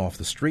kids off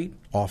the street,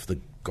 off the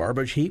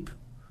garbage heap,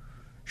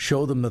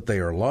 show them that they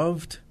are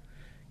loved,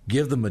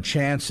 give them a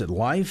chance at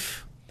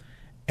life,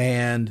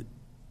 and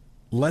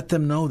let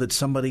them know that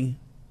somebody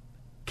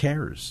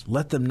cares.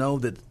 Let them know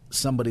that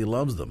somebody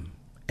loves them.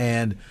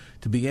 And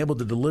to be able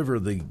to deliver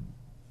the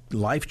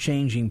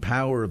life-changing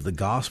power of the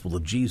gospel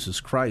of Jesus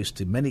Christ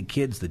to many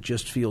kids that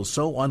just feel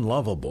so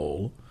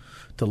unlovable,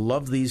 to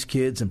love these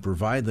kids and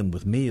provide them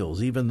with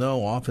meals, even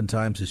though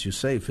oftentimes, as you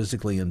say,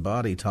 physically in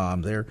body,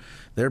 Tom,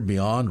 they're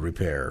beyond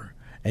repair.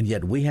 And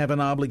yet we have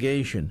an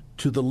obligation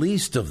to the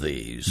least of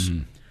these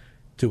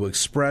to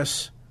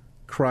express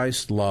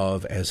Christ's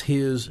love as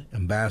his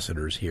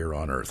ambassadors here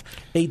on earth.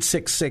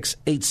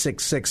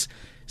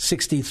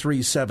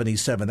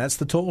 866-866-6377. That's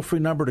the toll-free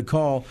number to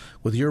call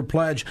with your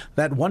pledge.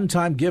 That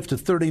one-time gift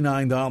of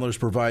 $39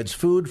 provides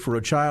food for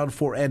a child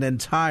for an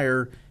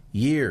entire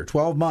year,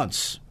 12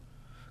 months.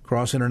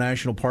 Cross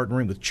International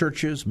partnering with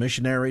churches,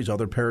 missionaries,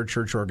 other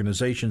parachurch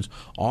organizations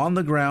on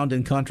the ground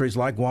in countries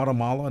like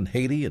Guatemala and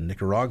Haiti and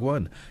Nicaragua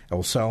and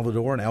El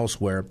Salvador and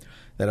elsewhere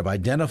that have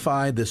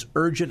identified this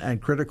urgent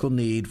and critical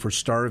need for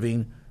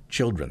starving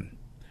children.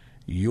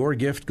 Your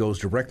gift goes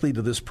directly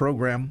to this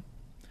program,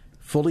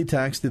 fully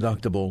tax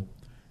deductible,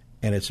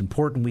 and it's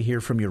important we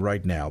hear from you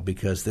right now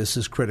because this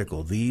is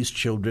critical. These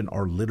children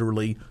are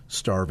literally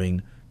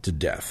starving to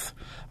death.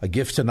 A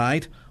gift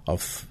tonight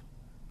of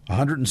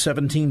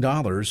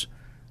 $117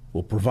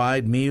 will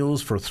provide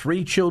meals for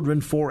 3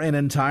 children for an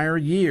entire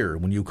year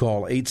when you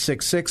call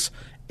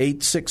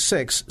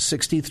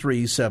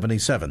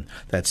 866-866-6377.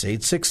 That's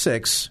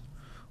 866,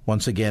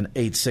 once again,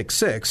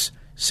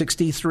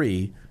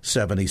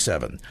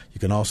 866-6377. You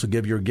can also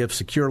give your gift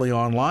securely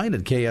online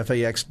at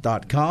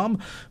KFAX.com.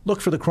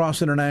 Look for the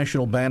Cross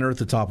International banner at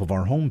the top of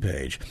our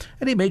homepage.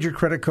 Any major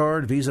credit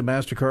card, Visa,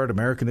 MasterCard,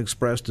 American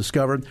Express,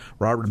 Discover.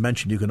 Robert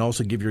mentioned you can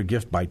also give your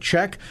gift by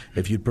check.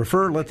 If you'd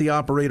prefer, let the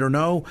operator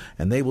know,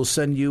 and they will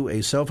send you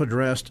a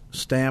self-addressed,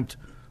 stamped,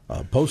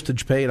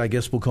 postage paid, I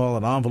guess we'll call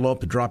it, envelope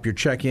to drop your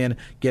check in,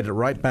 get it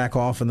right back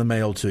off in the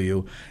mail to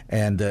you,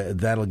 and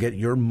that'll get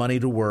your money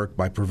to work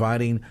by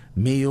providing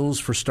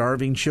meals for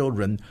starving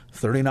children.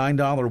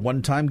 $39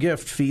 one-time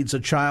gift feeds a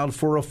child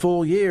for a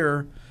full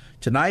year.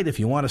 Tonight, if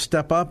you want to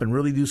step up and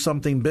really do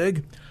something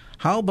big,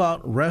 how about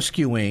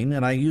rescuing,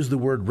 and I use the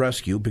word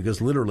rescue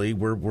because literally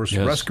we're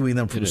rescuing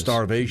them from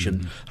starvation.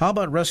 Mm-hmm. How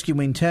about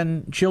rescuing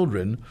 10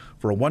 children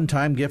for a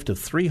one-time gift of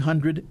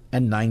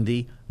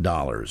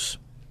 $390?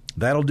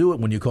 That'll do it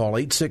when you call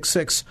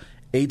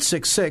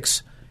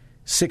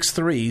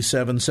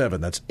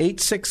 866-866-6377. That's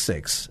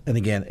 866, and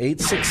again,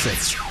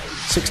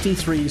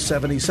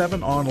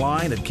 866-6377,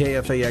 online at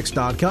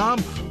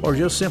KFAX.com, or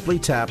just simply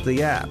tap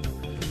the app.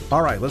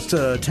 All right, let's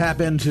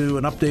tap into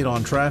an update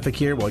on traffic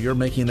here while you're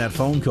making that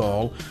phone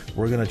call.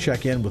 We're going to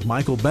check in with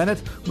Michael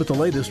Bennett with the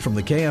latest from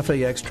the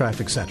KFAX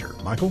Traffic Center.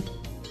 Michael?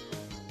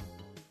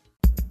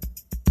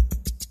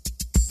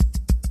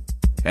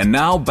 And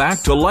now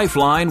back to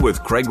Lifeline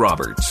with Craig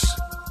Roberts.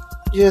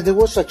 Yeah, there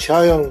was a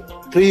child,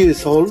 3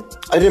 years old.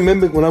 I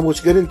remember when I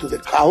was getting to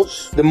the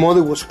house, the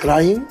mother was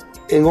crying,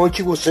 and all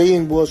she was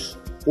saying was,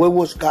 where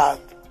was God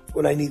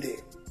when I needed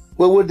him?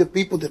 Where were the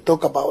people that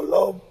talk about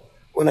love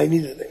when I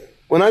needed them?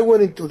 When I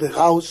went into the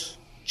house,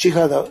 she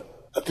had a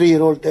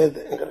 3-year-old dead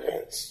in her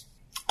hands.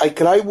 I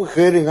cried with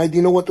her, and I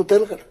didn't know what to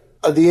tell her.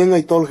 At the end,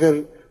 I told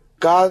her,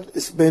 God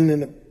has been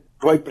in the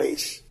right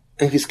place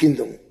in his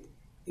kingdom.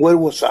 Where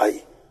was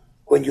I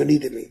when you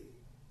needed me?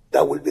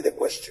 That will be the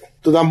question.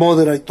 To that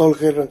mother, I told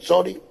her, I'm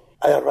sorry,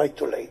 I arrived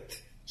too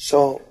late.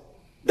 So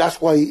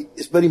that's why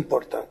it's very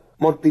important,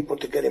 more people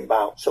to get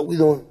involved, so we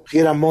don't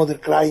hear a mother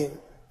crying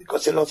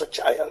because she lost a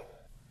child.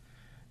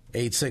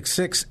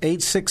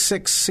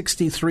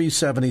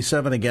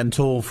 866-866-6377. Again,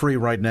 toll free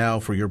right now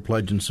for your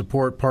pledge and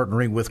support,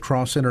 partnering with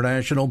Cross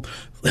International.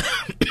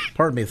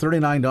 Pardon me,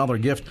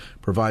 $39 gift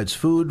provides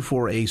food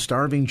for a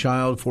starving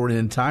child for an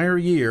entire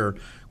year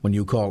when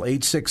you call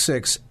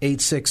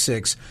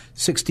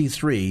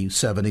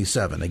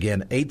 866-866-6377.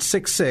 Again,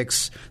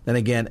 866, then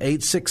again,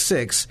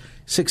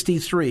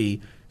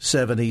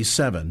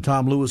 866-6377.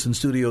 Tom Lewis in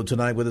studio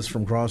tonight with us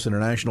from Cross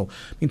International.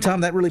 I mean,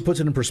 Tom, that really puts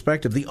it in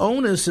perspective. The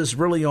onus is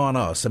really on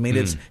us. I mean,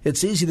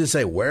 it's easy to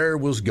say, where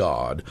was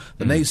God?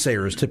 The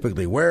naysayers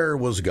typically, where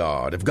was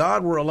God? If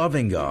God were a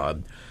loving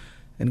God,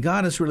 and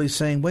God is really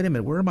saying, wait a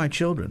minute, where are my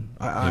children?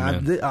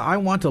 I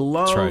want to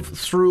love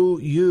through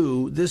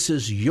you. This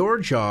is your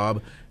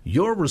job,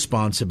 your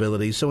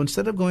responsibility. So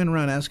instead of going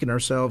around asking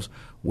ourselves,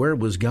 where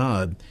was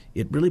God,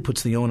 it really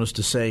puts the onus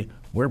to say,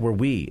 where were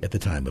we at the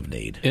time of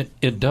need?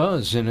 It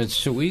does, and it's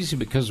so easy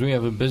because we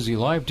have a busy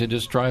life to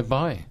just drive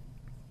by.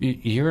 You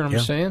hear what I'm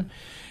saying?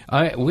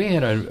 We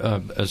had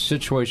a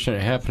situation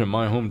that happened in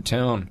my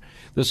hometown.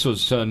 This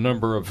was a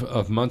number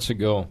of months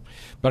ago,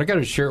 but I got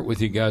to share it with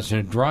you guys, and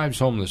it drives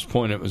home this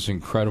point. It was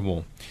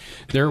incredible.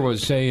 There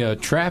was a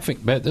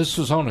traffic bet. This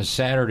was on a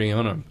Saturday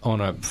on a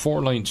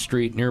 4-lane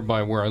street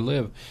nearby where I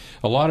live.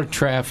 A lot of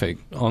traffic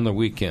on the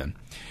weekend,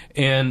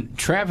 and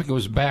traffic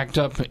was backed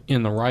up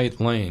in the right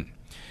lane.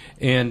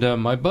 And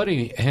my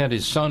buddy had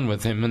his son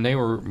with him, and they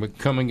were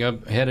coming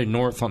up, headed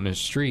north on this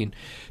street.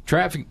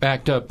 Traffic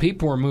backed up.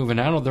 People were moving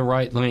out of the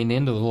right lane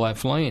into the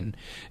left lane,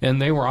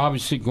 and they were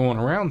obviously going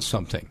around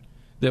something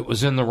that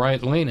was in the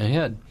right lane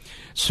ahead.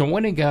 So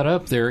when he got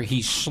up there,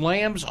 he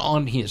slams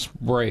on his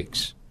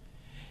brakes.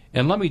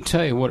 And let me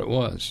tell you what it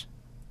was.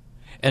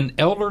 An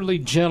elderly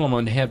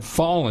gentleman had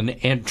fallen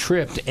and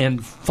tripped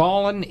and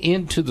fallen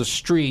into the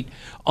street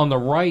on the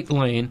right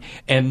lane,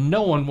 and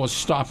no one was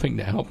stopping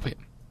to help him.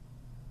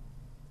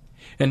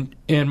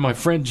 And my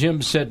friend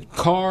Jim said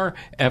car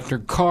after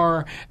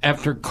car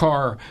after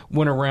car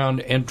went around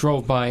and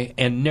drove by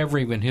and never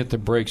even hit the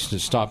brakes to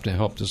stop to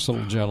help this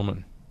little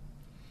gentleman.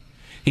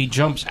 He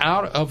jumps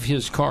out of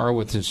his car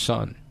with his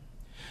son.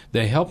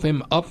 They help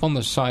him up on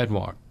the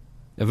sidewalk.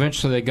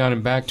 Eventually they got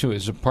him back to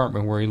his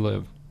apartment where he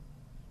lived.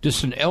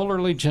 Just an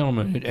elderly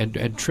gentleman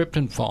had tripped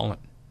and fallen.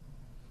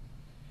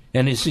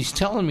 And as he's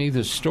telling me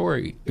this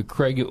story,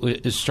 Craig,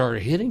 it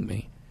started hitting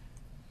me.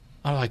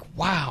 I'm like,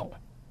 wow.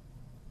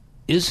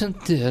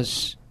 Isn't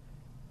this,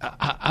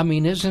 I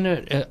mean, isn't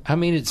it, I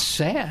mean, it's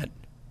sad.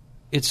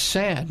 It's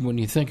sad when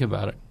you think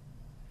about it.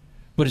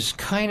 But it's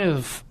kind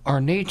of our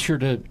nature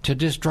to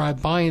just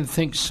drive by and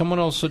think someone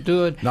else will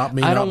do it. Not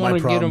me, I don't not want my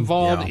to get problem.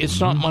 involved. Yeah. It's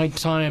not my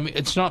time.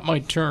 It's not my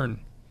turn.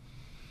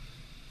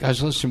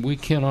 Guys, listen, we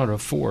cannot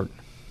afford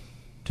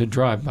to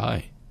drive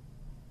by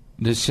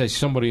to say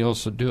somebody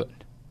else will do it.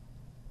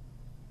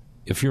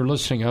 If you're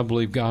listening, I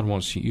believe God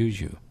wants to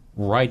use you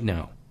right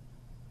now.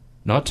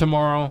 Not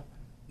tomorrow,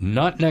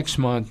 not next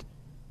month,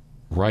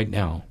 right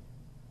now.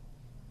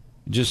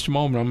 In just a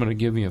moment, I'm going to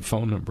give you a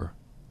phone number.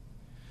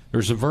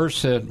 There's a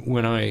verse that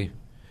when I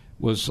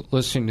was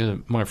listening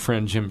to my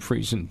friend Jim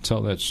Friesen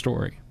tell that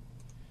story,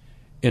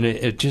 and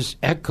it just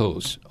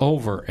echoes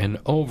over and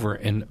over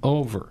and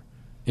over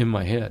in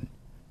my head.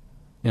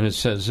 And it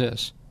says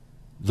this: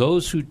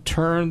 those who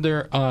turn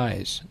their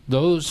eyes,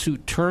 those who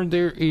turn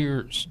their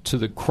ears to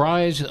the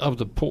cries of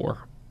the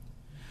poor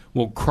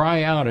will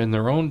cry out in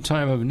their own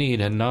time of need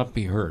and not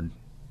be heard.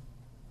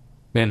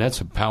 Man,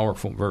 that's a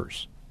powerful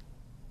verse.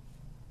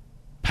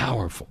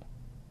 Powerful.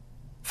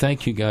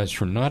 Thank you guys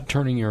for not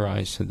turning your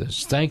eyes to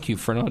this. Thank you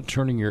for not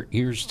turning your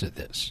ears to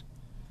this,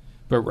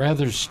 but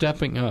rather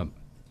stepping up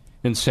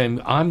and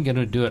saying, I'm going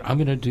to do it. I'm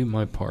going to do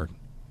my part.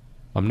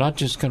 I'm not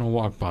just going to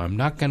walk by. I'm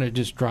not going to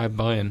just drive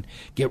by and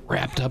get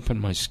wrapped up in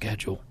my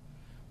schedule.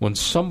 When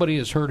somebody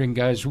is hurting,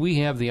 guys, we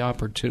have the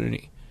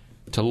opportunity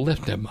to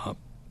lift them up,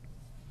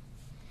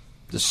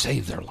 to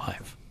save their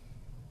life.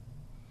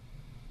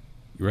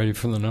 You ready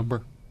for the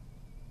number?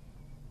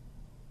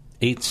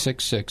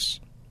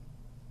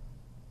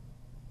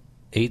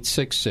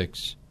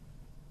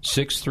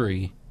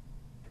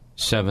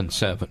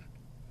 866-6377.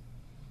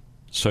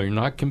 So you're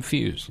not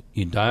confused.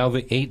 You dial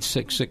the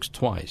 866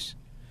 twice.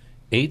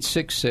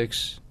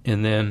 866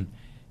 and then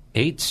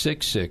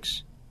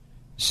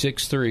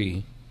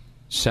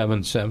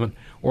 866-6377,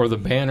 or the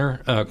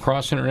banner,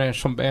 Cross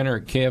International banner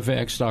at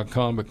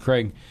KFAX.com. But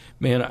Craig,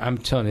 man, I'm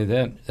telling you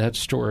that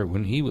story,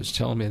 when he was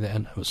telling me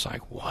that, I was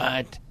like,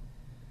 what?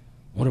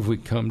 What have we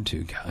come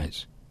to,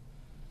 guys?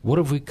 What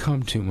have we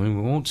come to when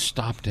we won't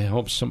stop to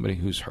help somebody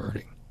who's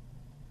hurting?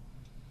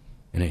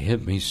 And it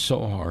hit me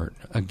so hard.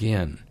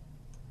 Again,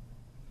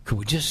 could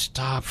we just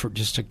stop for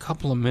just a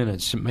couple of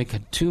minutes and make a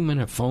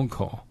 2-minute phone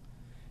call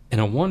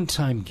and a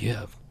one-time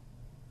gift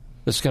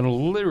that's going to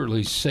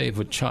literally save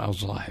a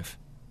child's life?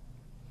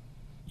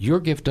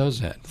 Your gift does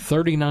that.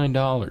 $39,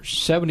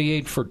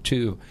 $78 for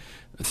 2,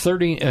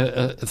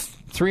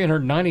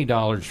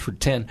 $390 for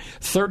 10,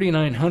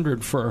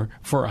 $3,900 for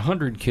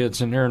 100 kids,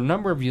 and there are a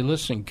number of you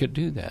listening could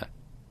do that.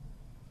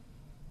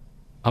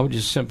 I would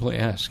just simply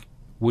ask,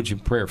 would you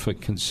prayerfully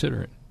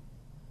consider it?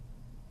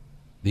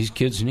 These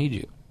kids need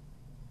you.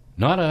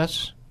 Not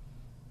us,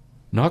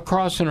 not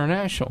Cross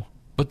International,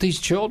 but these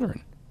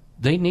children.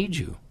 They need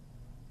you.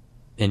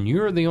 And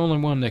you're the only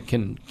one that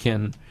can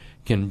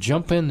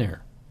jump in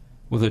there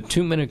with a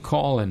 2-minute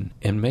call and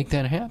make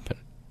that happen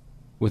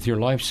with your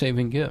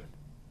life-saving gift.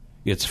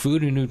 It's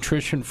food and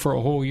nutrition for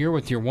a whole year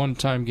with your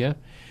one-time gift.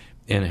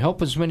 And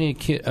help as many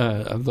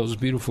of those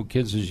beautiful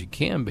kids as you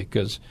can,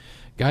 because,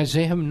 guys,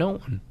 they have no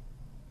one.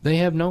 They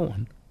have no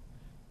one.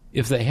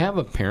 If they have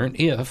a parent,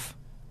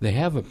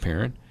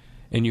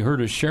 and you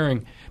heard us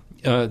sharing,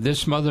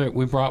 this mother that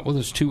we brought with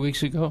us 2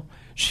 weeks ago,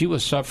 she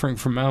was suffering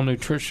from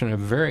malnutrition at a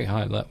very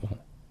high level.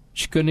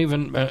 She couldn't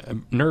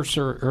even nurse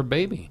her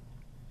baby.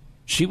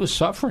 She was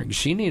suffering.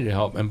 She needed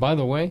help. And by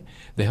the way,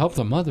 they helped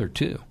the mother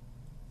too.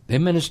 They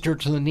minister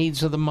to the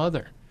needs of the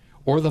mother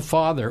or the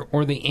father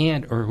or the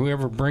aunt or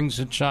whoever brings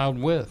the child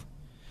with.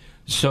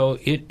 So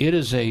it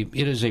is a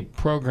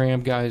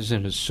program, guys,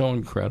 that is so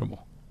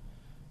incredible.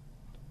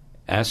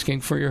 Asking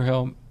for your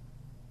help.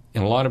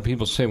 And a lot of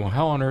people say, well,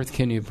 how on earth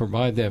can you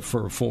provide that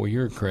for a full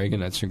year, Craig?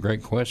 And that's a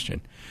great question.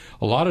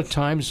 A lot of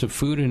times the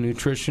food and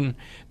nutrition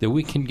that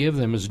we can give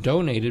them is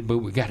donated, but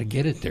we've got to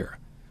get it there.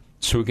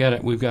 So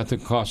we've got the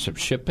cost of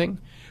shipping.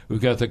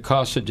 We've got the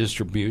cost of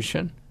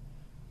distribution.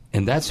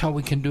 And that's how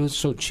we can do it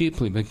so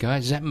cheaply. But,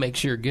 guys, that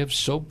makes your gift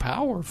so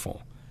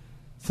powerful.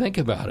 Think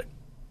about it.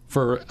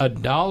 For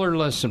 $1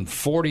 less than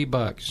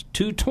 $40,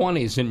 2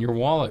 20s in your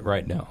wallet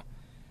right now,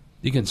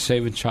 you can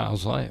save a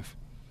child's life.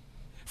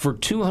 For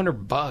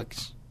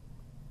 $200,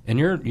 and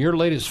your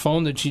latest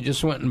phone that you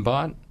just went and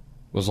bought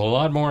was a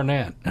lot more than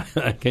that.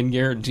 I can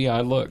guarantee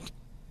I looked.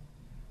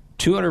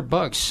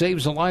 $200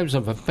 saves the lives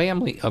of a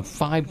family of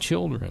 5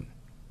 children.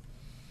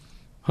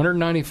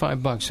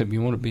 $195 if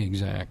you want to be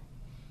exact.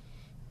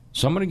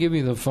 So I'm going to give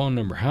you the phone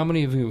number. How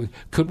many of you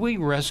could we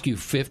rescue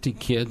 50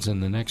 kids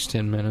in the next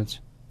 10 minutes?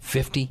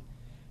 50,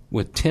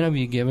 with 10 of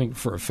you giving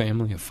for a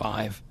family of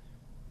 5,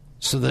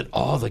 so that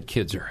all the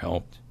kids are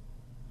helped.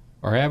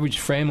 Our average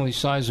family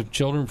size of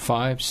children,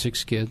 5,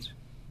 6 kids.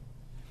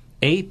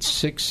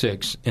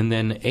 866 and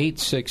then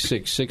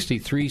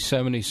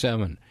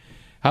 866-6377.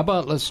 How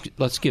about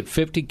let's get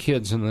 50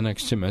 kids in the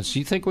next 2 minutes? Do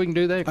you think we can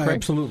do that, Craig?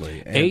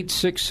 Absolutely.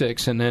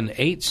 866 and then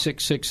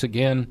 866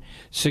 again,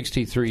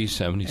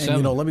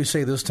 6377. And, let me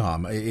say this,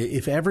 Tom.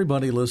 If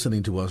everybody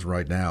listening to us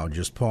right now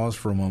just paused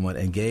for a moment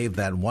and gave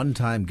that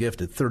one-time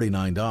gift at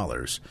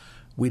 $39,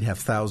 we'd have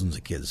thousands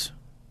of kids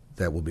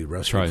that will be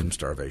rescued from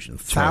starvation.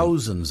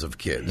 Thousands of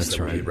kids that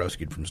will be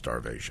rescued from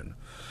starvation.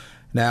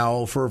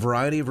 Now, for a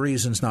variety of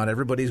reasons, not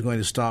everybody's going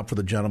to stop for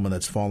the gentleman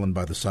that's fallen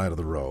by the side of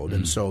the road.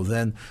 And so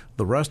then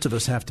the rest of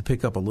us have to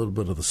pick up a little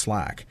bit of the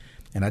slack.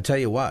 And I tell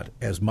you what,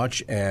 as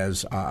much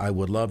as I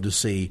would love to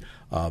see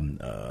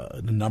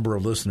a number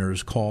of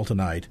listeners call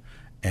tonight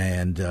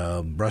and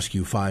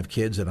rescue 5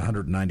 kids at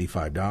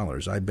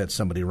 $195, I bet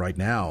somebody right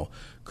now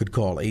could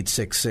call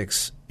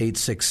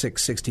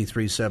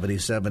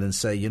 866-6377 and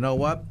say, you know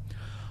what,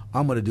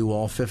 I'm going to do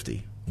all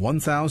 50.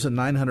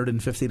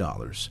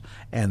 $1,950,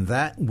 and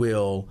that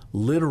will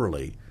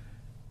literally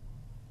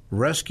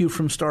rescue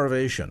from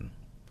starvation,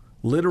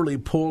 literally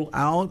pull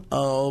out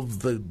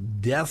of the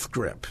death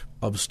grip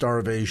of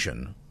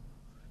starvation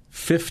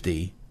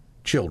 50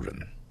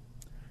 children.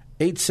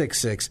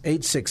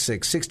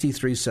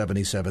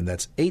 866-866-6377.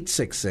 That's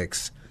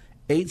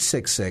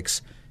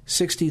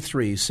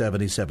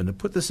 866-866-6377. To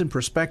put this in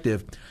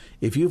perspective,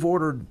 if you've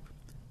ordered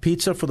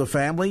pizza for the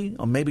family,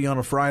 or maybe on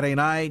a Friday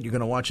night, you're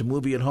going to watch a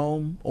movie at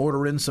home,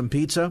 order in some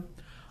pizza.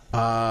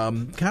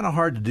 Kind of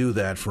hard to do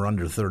that for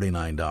under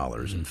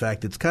 $39. In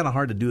fact, it's kind of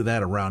hard to do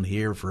that around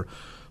here for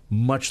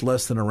much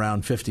less than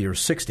around $50 or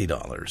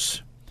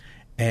 $60.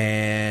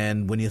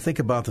 And when you think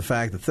about the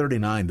fact that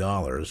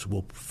 $39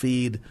 will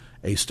feed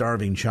a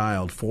starving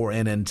child for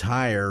an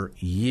entire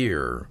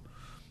year,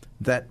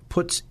 that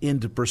puts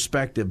into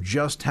perspective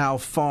just how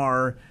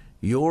far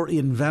your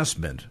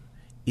investment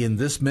in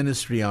this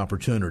ministry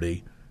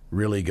opportunity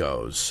really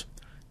goes.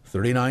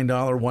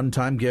 $39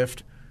 one-time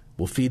gift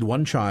will feed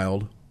one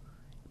child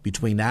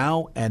between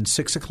now and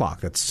 6 o'clock.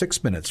 That's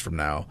 6 minutes from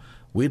now.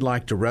 We'd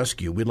like to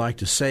rescue, we'd like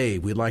to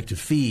save, we'd like to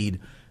feed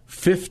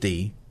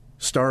 50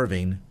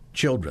 starving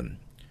children.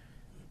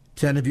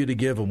 10 of you to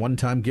give a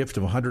one-time gift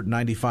of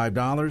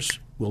 $195.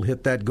 We'll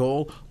hit that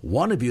goal.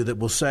 One of you that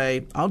will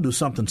say, I'll do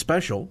something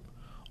special.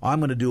 I'm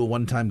going to do a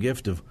one-time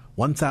gift of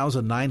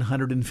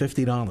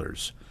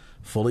 $1,950.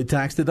 Fully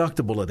tax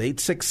deductible at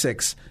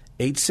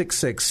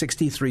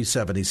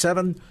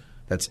 866-866-6377.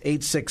 That's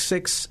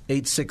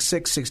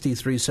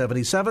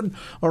 866-866-6377,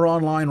 or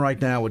online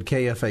right now at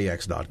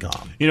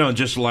KFAX.com. You know, in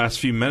just the last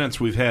few minutes,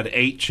 we've had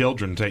 8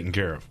 children taken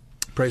care of.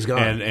 Praise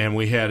God. And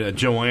we had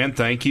Joanne,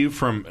 thank you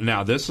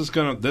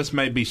this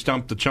may be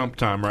Stump the Chump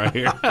time right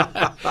here.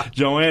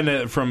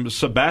 Joanne from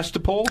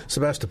Sebastopol?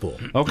 Sebastopol.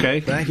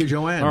 Okay. Thank you,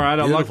 Joanne. All right,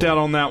 Beautiful. I lucked out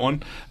on that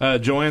one.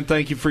 Joanne,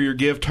 thank you for your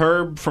gift.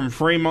 Herb from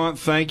Fremont,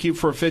 thank you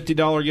for a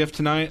 $50 gift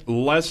tonight.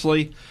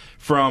 Leslie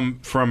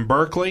from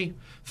Berkeley,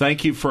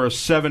 thank you for a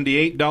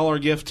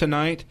 $78 gift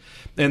tonight.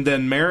 And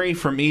then Mary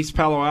from East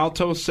Palo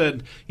Alto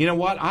said, you know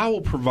what, I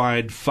will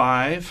provide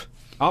 5.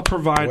 I'll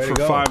provide for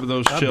 5 of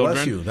those children.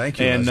 Bless you. Thank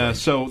you. And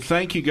so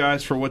thank you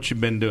guys for what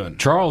you've been doing.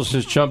 Charles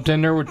just jumped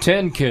in there with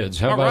 10 kids.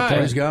 How about that?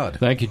 Praise God.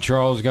 Thank you,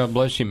 Charles. God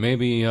bless you.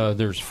 Maybe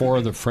there's 4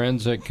 other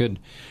friends that could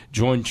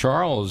join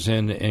Charles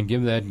and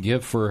give that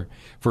gift for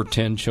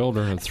 10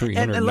 children of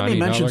 $399. And let me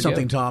mention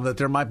something, Tom, that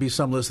there might be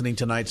some listening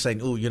tonight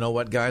saying, ooh, you know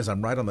what, guys,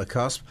 I'm right on the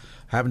cusp.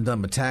 Haven't done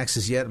my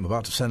taxes yet. I'm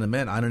about to send them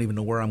in. I don't even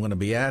know where I'm going to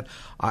be at.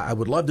 I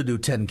would love to do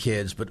 10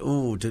 kids, but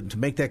to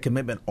make that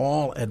commitment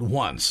all at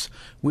once.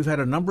 We've had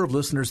a number of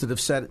listeners that have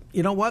said,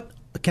 you know what,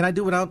 can I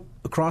do it out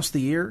across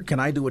the year? Can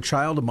I do a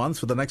child a month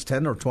for the next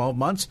 10 or 12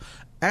 months?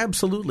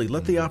 Absolutely.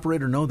 Let the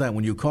operator know that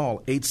when you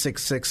call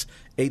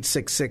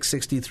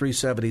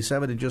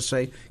 866-866-6377 and just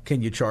say,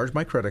 can you charge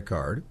my credit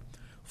card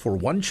for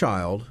one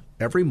child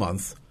every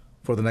month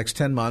for the next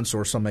 10 months,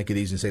 or some make it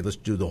easy and say, let's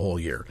do the whole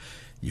year.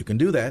 You can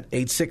do that,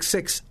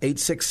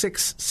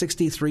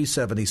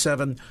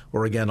 866-866-6377,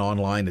 or again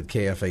online at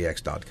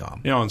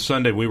KFAX.com. You know, on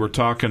Sunday we were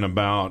talking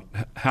about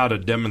how to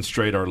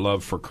demonstrate our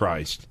love for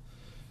Christ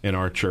in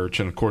our church.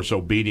 And, of course,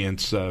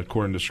 obedience,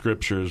 according to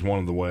Scripture, is one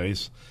of the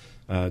ways.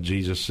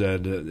 Jesus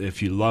said,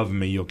 if you love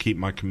me, you'll keep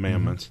my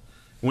commandments.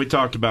 Mm-hmm. We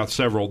talked about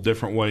several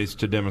different ways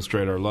to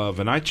demonstrate our love.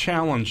 And I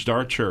challenged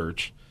our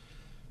church,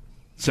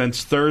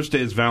 since Thursday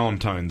is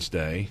Valentine's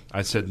Day,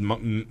 I said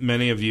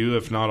many of you,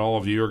 if not all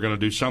of you, are going to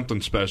do something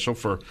special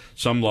for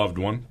some loved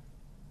one,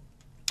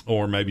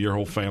 or maybe your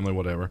whole family,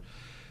 whatever.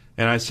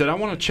 And I said, I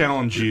want to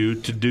challenge you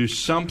to do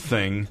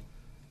something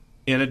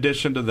in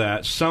addition to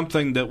that,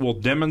 something that will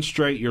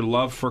demonstrate your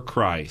love for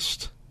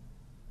Christ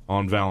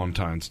on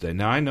Valentine's Day.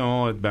 Now, I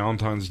know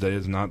Valentine's Day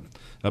is not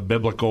a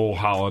biblical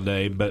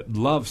holiday, but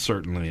love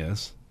certainly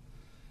is,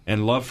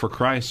 and love for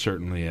Christ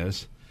certainly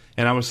is.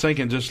 And I was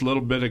thinking just a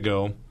little bit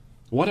ago,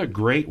 what a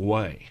great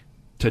way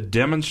to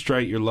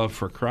demonstrate your love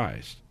for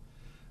Christ,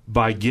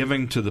 by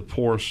giving to the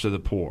poorest of the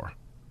poor.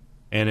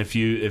 And if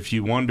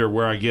you wonder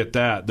where I get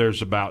that,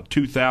 there's about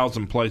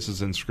 2,000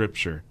 places in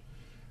Scripture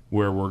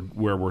where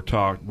we're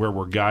taught, where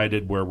we're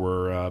guided, where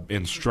we're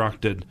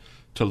instructed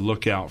to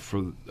look out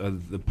for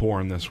the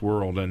poor in this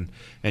world. And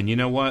you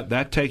know what?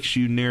 That takes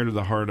you near to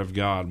the heart of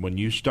God when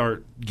you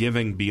start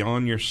giving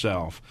beyond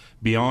yourself,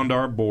 beyond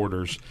our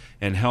borders,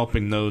 and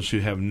helping those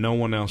who have no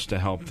one else to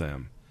help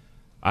them.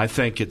 I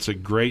think it's a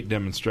great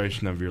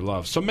demonstration of your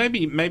love. So maybe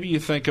you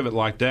think of it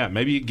like that.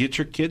 Maybe you get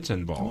your kids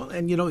involved. Well,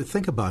 and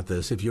think about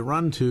this. If you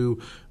run to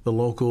the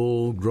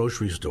local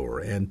grocery store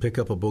and pick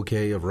up a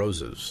bouquet of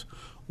roses,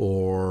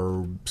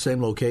 or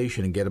same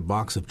location and get a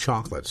box of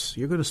chocolates,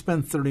 you're going to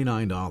spend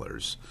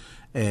 $39.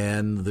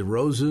 And the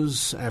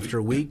roses, after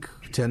a week,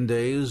 10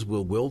 days,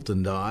 will wilt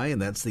and die,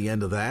 and that's the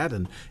end of that.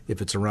 And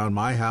if it's around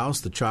my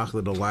house, the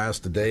chocolate will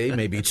last a day,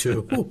 maybe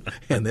two,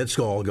 and it's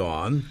all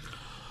gone.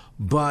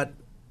 But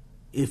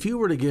if you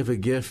were to give a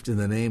gift in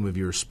the name of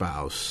your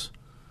spouse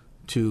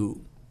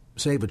to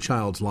save a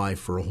child's life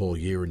for a whole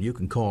year, and you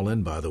can call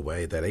in, by the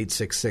way, that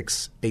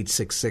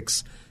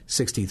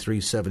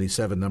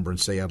 866-866-6377 number and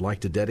say, I'd like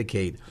to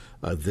dedicate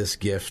this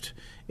gift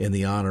in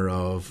the honor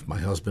of my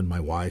husband, my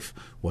wife,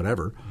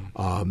 whatever.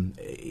 And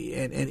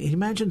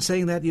imagine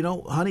saying that,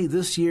 honey,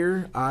 this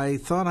year I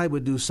thought I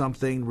would do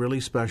something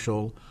really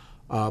special.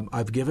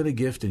 I've given a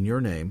gift in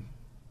your name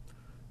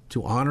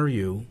to honor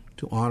you,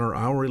 to honor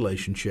our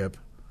relationship,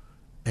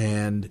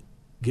 and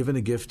given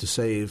a gift to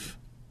save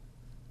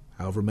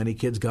however many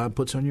kids God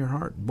puts on your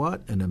heart.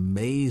 What an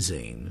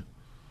amazing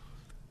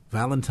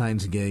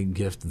Valentine's Day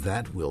gift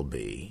that will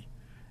be.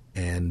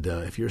 And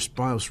if your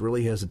spouse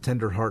really has a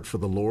tender heart for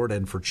the Lord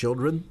and for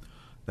children,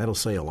 that'll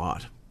say a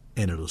lot.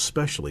 And it'll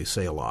especially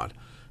say a lot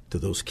to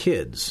those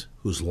kids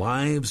whose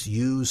lives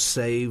you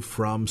save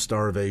from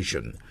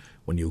starvation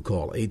when you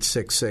call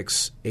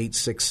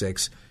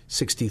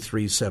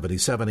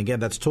 866-866-6377. Again,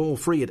 that's toll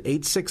free at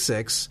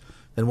 866.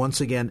 And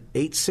once again,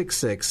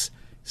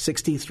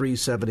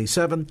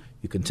 866-6377.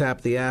 You can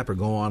tap the app or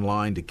go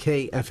online to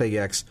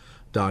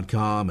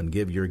KFAX.com and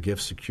give your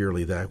gift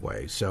securely that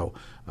way. So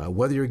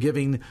whether you're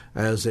giving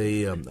as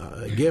a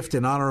gift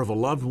in honor of a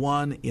loved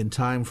one in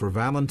time for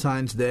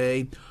Valentine's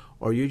Day,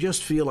 or you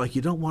just feel like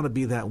you don't want to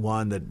be that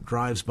one that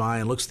drives by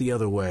and looks the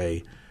other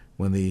way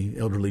when the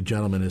elderly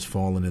gentleman has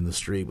fallen in the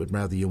street, but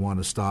rather you want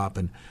to stop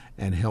and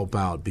help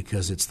out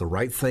because it's the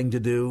right thing to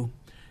do.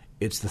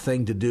 It's the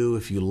thing to do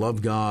if you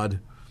love God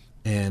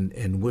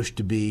and wish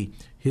to be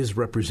His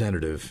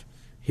representative,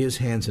 His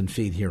hands and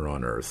feet here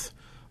on earth.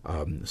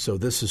 So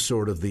this is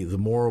sort of the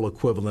moral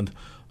equivalent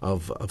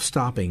of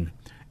stopping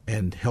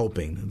and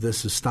helping.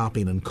 This is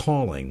stopping and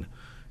calling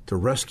to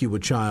rescue a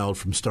child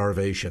from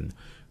starvation.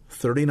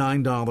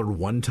 $39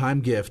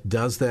 one-time gift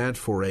does that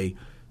for a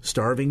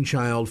starving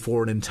child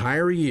for an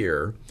entire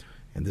year.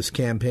 And this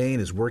campaign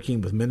is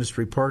working with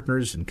ministry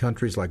partners in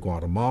countries like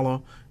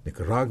Guatemala,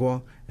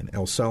 Nicaragua, and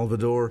El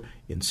Salvador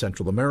in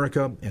Central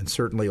America, and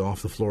certainly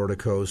off the Florida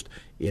coast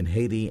in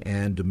Haiti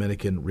and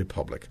Dominican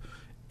Republic.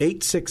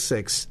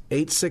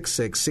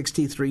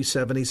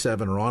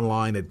 866-866-6377 or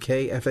online at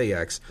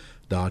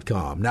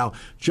KFAX.com. Now,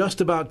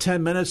 just about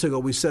 10 minutes ago,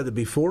 we said that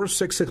before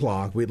 6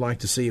 o'clock, we'd like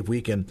to see if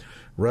we can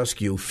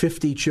rescue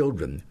 50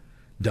 children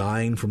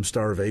dying from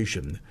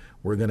starvation.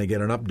 We're going to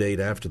get an update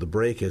after the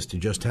break as to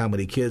just how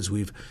many kids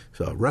we've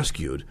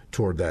rescued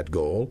toward that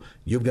goal.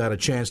 You've got a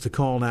chance to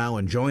call now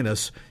and join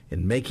us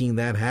in making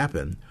that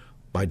happen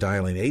by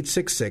dialing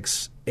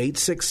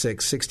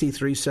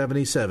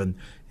 866-866-6377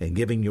 and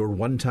giving your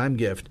one-time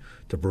gift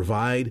to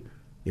provide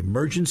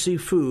emergency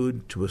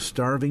food to a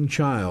starving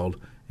child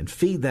and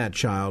feed that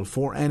child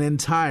for an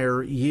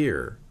entire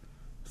year.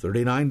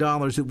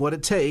 $39 is what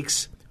it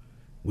takes.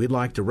 We'd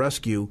like to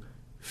rescue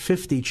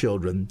 50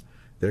 children.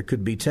 There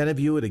could be 10 of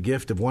you at a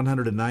gift of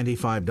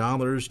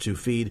 $195 to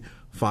feed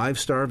 5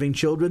 starving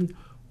children,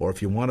 or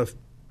if you want to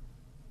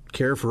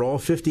care for all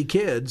 50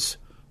 kids,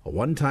 a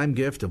one-time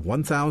gift of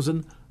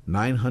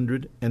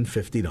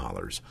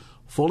 $1,950.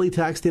 Fully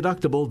tax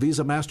deductible,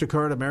 Visa,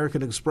 MasterCard,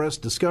 American Express,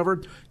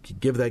 Discover.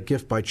 Give that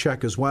gift by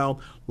check as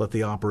well. Let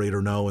the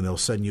operator know, and they'll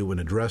send you an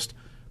addressed,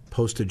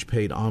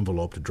 postage-paid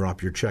envelope to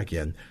drop your check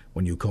in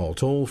when you call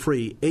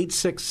toll-free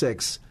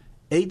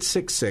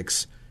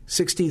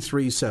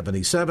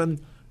 866-866-6377.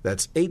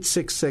 That's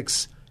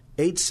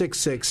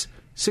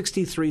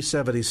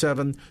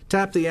 866-866-6377.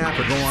 Tap the app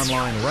or go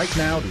online right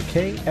now to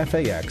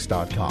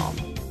KFAX.com.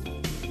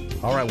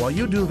 All right, while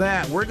you do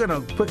that, we're going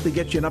to quickly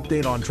get you an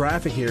update on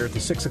traffic here at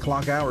the 6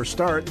 o'clock hour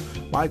start.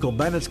 Michael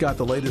Bennett's got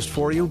the latest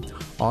for you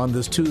on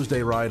this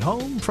Tuesday ride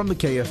home from the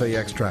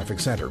KFAX Traffic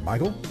Center.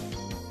 Michael?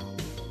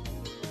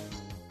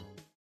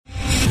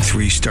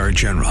 3-star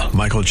General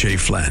Michael J.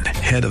 Flynn,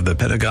 head of the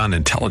Pentagon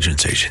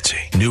Intelligence Agency,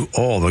 knew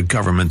all the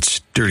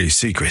government's dirty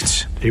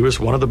secrets. He was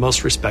one of the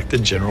most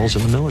respected generals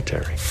in the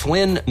military.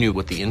 Flynn knew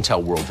what the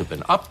intel world had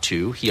been up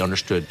to. He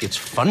understood its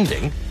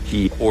funding.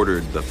 He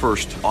ordered the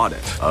first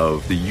audit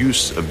of the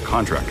use of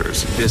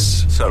contractors.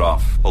 This set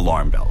off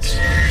alarm bells.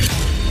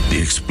 The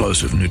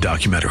explosive new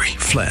documentary,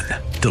 Flynn,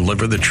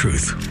 Deliver the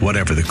Truth,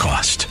 Whatever the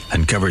Cost,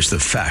 uncovers the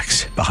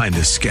facts behind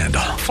this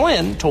scandal.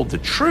 Flynn told the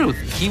truth.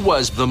 He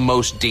was the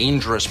most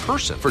dangerous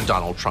person for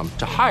Donald Trump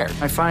to hire.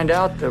 I find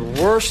out the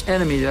worst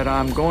enemy that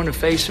I'm going to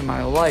face in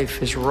my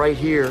life is right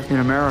here in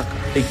America.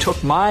 They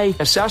took my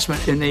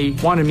assessment and they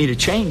wanted me to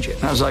change it.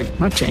 And I was like, I'm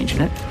not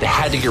changing it. They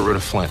had to get rid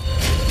of Flynn.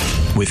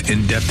 With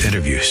in-depth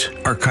interviews,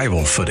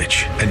 archival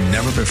footage, and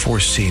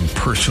never-before-seen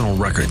personal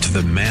records of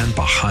the man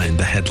behind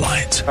the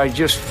headlines. I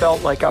just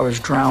felt like I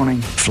was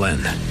drowning. Flynn,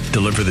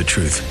 deliver the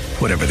truth,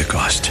 whatever the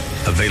cost.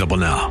 Available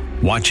now.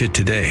 Watch it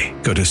today.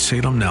 Go to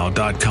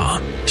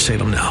salemnow.com.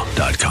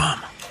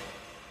 salemnow.com.